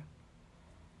you are.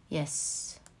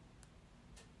 Yes.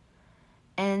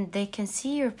 And they can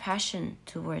see your passion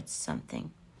towards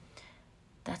something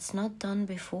that's not done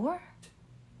before.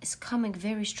 Is coming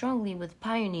very strongly with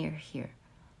pioneer here.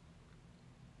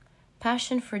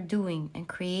 Passion for doing and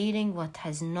creating what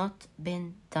has not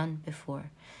been done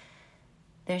before.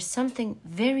 There's something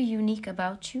very unique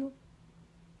about you,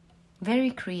 very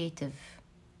creative.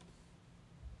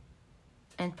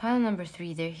 And pile number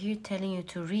 3, they're here telling you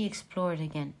to re-explore it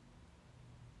again.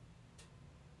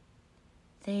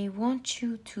 They want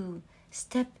you to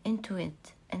step into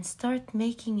it and start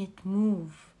making it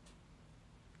move.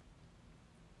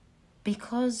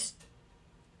 Because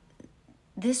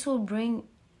this will bring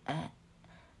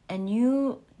a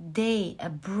new day, a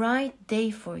bright day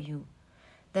for you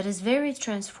that is very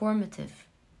transformative.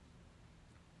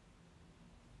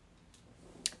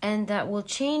 And that will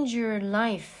change your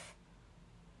life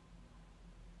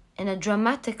in a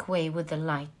dramatic way with the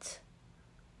light.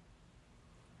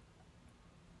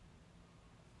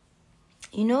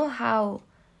 You know how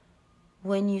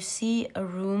when you see a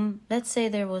room, let's say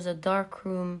there was a dark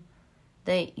room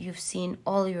that you've seen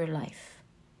all your life,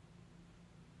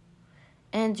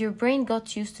 and your brain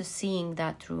got used to seeing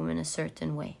that room in a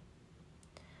certain way.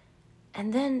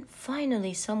 And then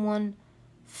finally someone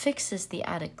fixes the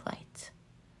attic light.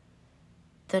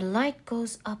 The light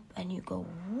goes up and you go,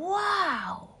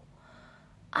 wow,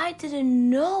 I didn't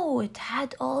know it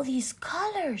had all these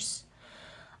colors.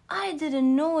 I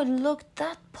didn't know it looked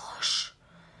that posh.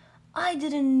 I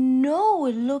didn't know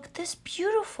it looked this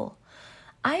beautiful.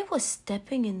 I was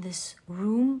stepping in this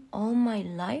room all my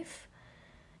life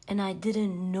and I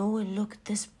didn't know it looked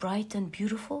this bright and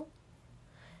beautiful.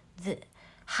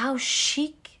 How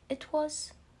chic it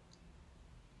was.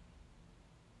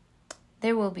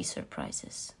 There will be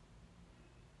surprises.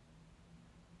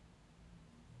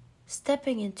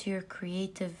 Stepping into your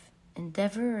creative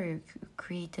endeavor or your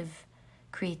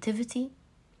creativity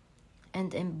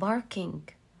and embarking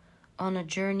on a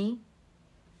journey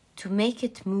to make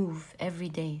it move every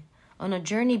day, on a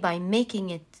journey by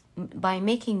making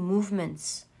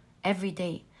movements every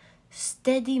day,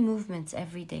 steady movements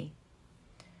every day.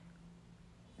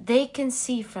 They can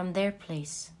see from their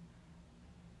place,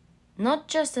 not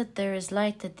just that there is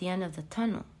light at the end of the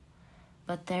tunnel,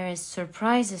 but there is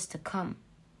surprises to come.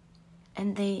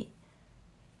 And they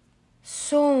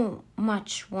so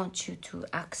much want you to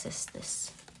access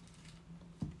this.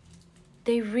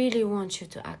 They really want you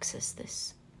to access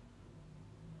this.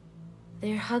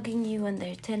 They're hugging you and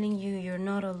they're telling you you're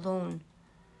not alone.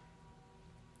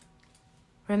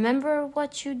 Remember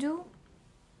what you do?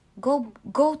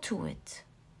 Go to it.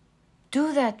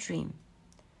 Do that dream.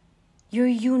 You're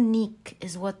unique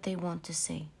is what they want to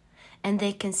say. And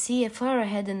they can see far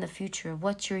ahead in the future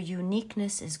what your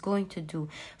uniqueness is going to do.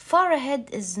 Far ahead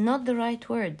is not the right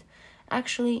word.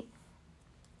 Actually,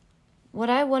 what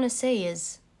I want to say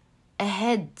is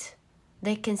ahead.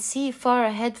 They can see far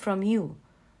ahead from you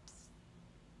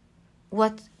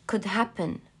what could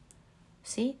happen.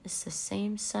 See, it's the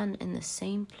same sun in the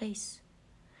same place.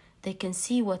 They can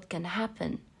see what can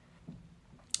happen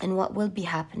and what will be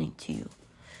happening to you,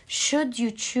 should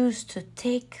you choose to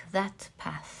take that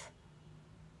path.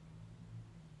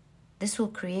 This will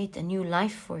create a new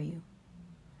life for you.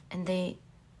 And they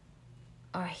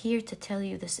are here to tell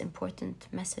you this important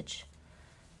message.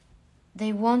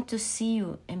 They want to see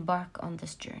you embark on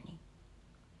this journey.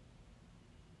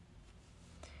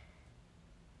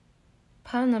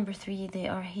 Pile number 3, they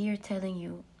are here telling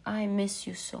you, I miss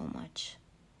you so much.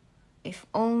 If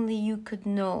only you could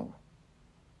know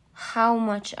how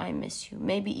much I miss you.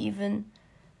 Maybe even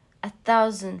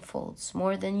 1,000 folds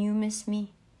more than you miss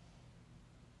me.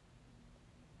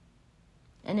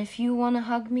 And if you want to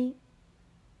hug me,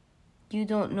 you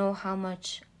don't know how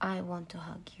much I want to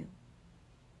hug you.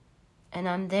 And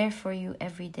I'm there for you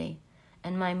every day.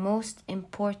 And my most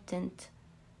important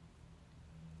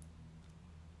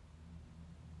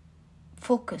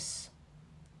focus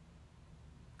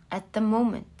at the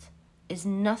moment is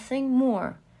nothing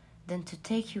more than to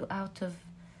take you out of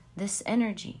this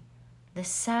energy, the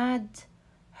sad,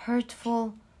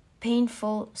 hurtful,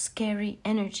 painful, scary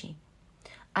energy.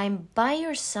 I'm by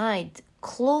your side,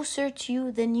 closer to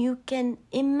you than you can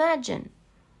imagine.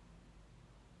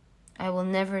 I will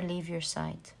never leave your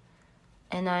side.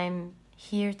 And I'm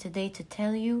here today to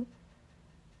tell you,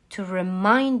 to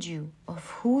remind you of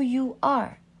who you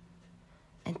are,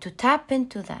 and to tap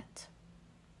into that,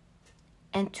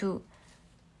 and to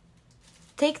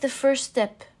take the first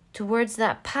step towards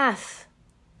that path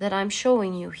that I'm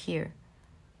showing you here,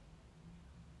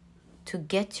 to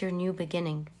get your new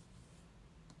beginning,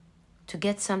 to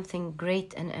get something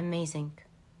great and amazing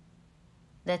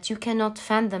that you cannot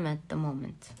fathom at the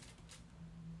moment,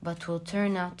 but will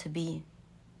turn out to be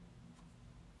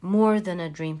more than a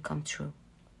dream come true.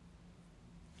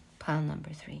 Pile number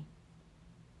 3.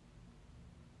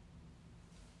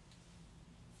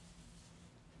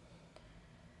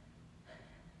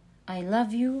 I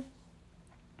love you,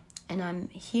 and I'm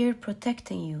here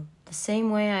protecting you the same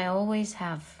way I always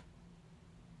have.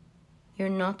 You're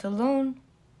not alone.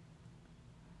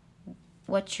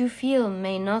 What you feel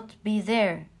may not be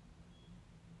there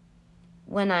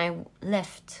when I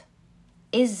left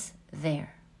is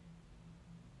there.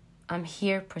 I'm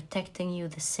here protecting you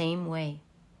the same way,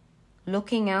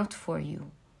 looking out for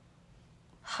you,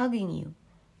 hugging you.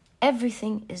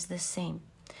 Everything is the same,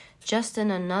 just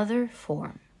in another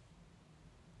form.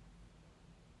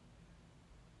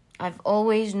 I've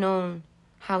always known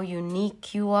how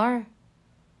unique you are.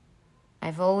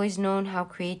 I've always known how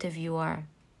creative you are.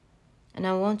 And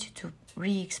I want you to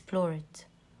re-explore it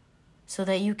so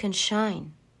that you can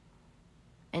shine.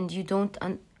 And you don't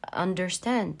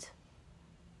understand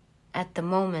at the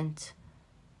moment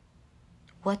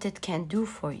what it can do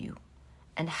for you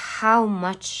and how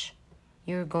much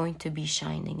you're going to be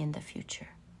shining in the future.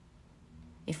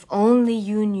 If only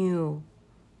you knew,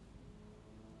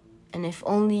 and if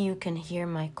only you can hear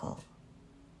my call.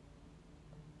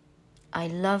 I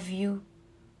love you,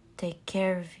 take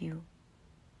care of you,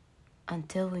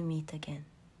 until we meet again.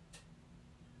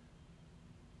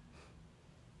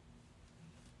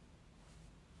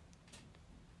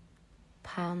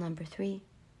 Pile number 3,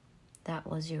 that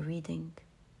was your reading.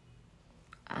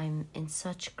 I'm in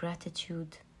such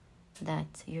gratitude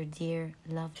that your dear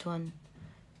loved one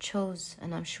chose,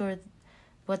 and I'm sure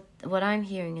what I'm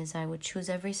hearing is I would choose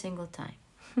every single time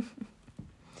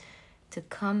to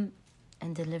come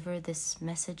and deliver this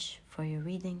message for your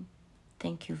reading.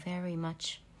 Thank you very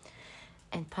much.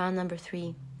 And pile number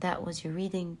 3, that was your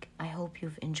reading. I hope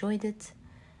you've enjoyed it.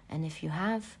 And if you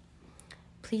have,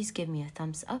 please give me a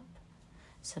thumbs up.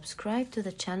 Subscribe to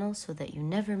the channel so that you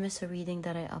never miss a reading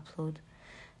that I upload.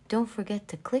 Don't forget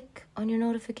to click on your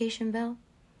notification bell.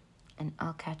 And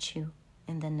I'll catch you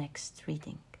in the next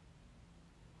reading.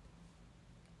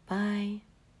 Bye.